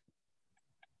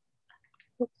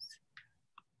 Oops.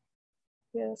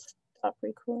 Yes, stop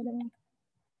recording.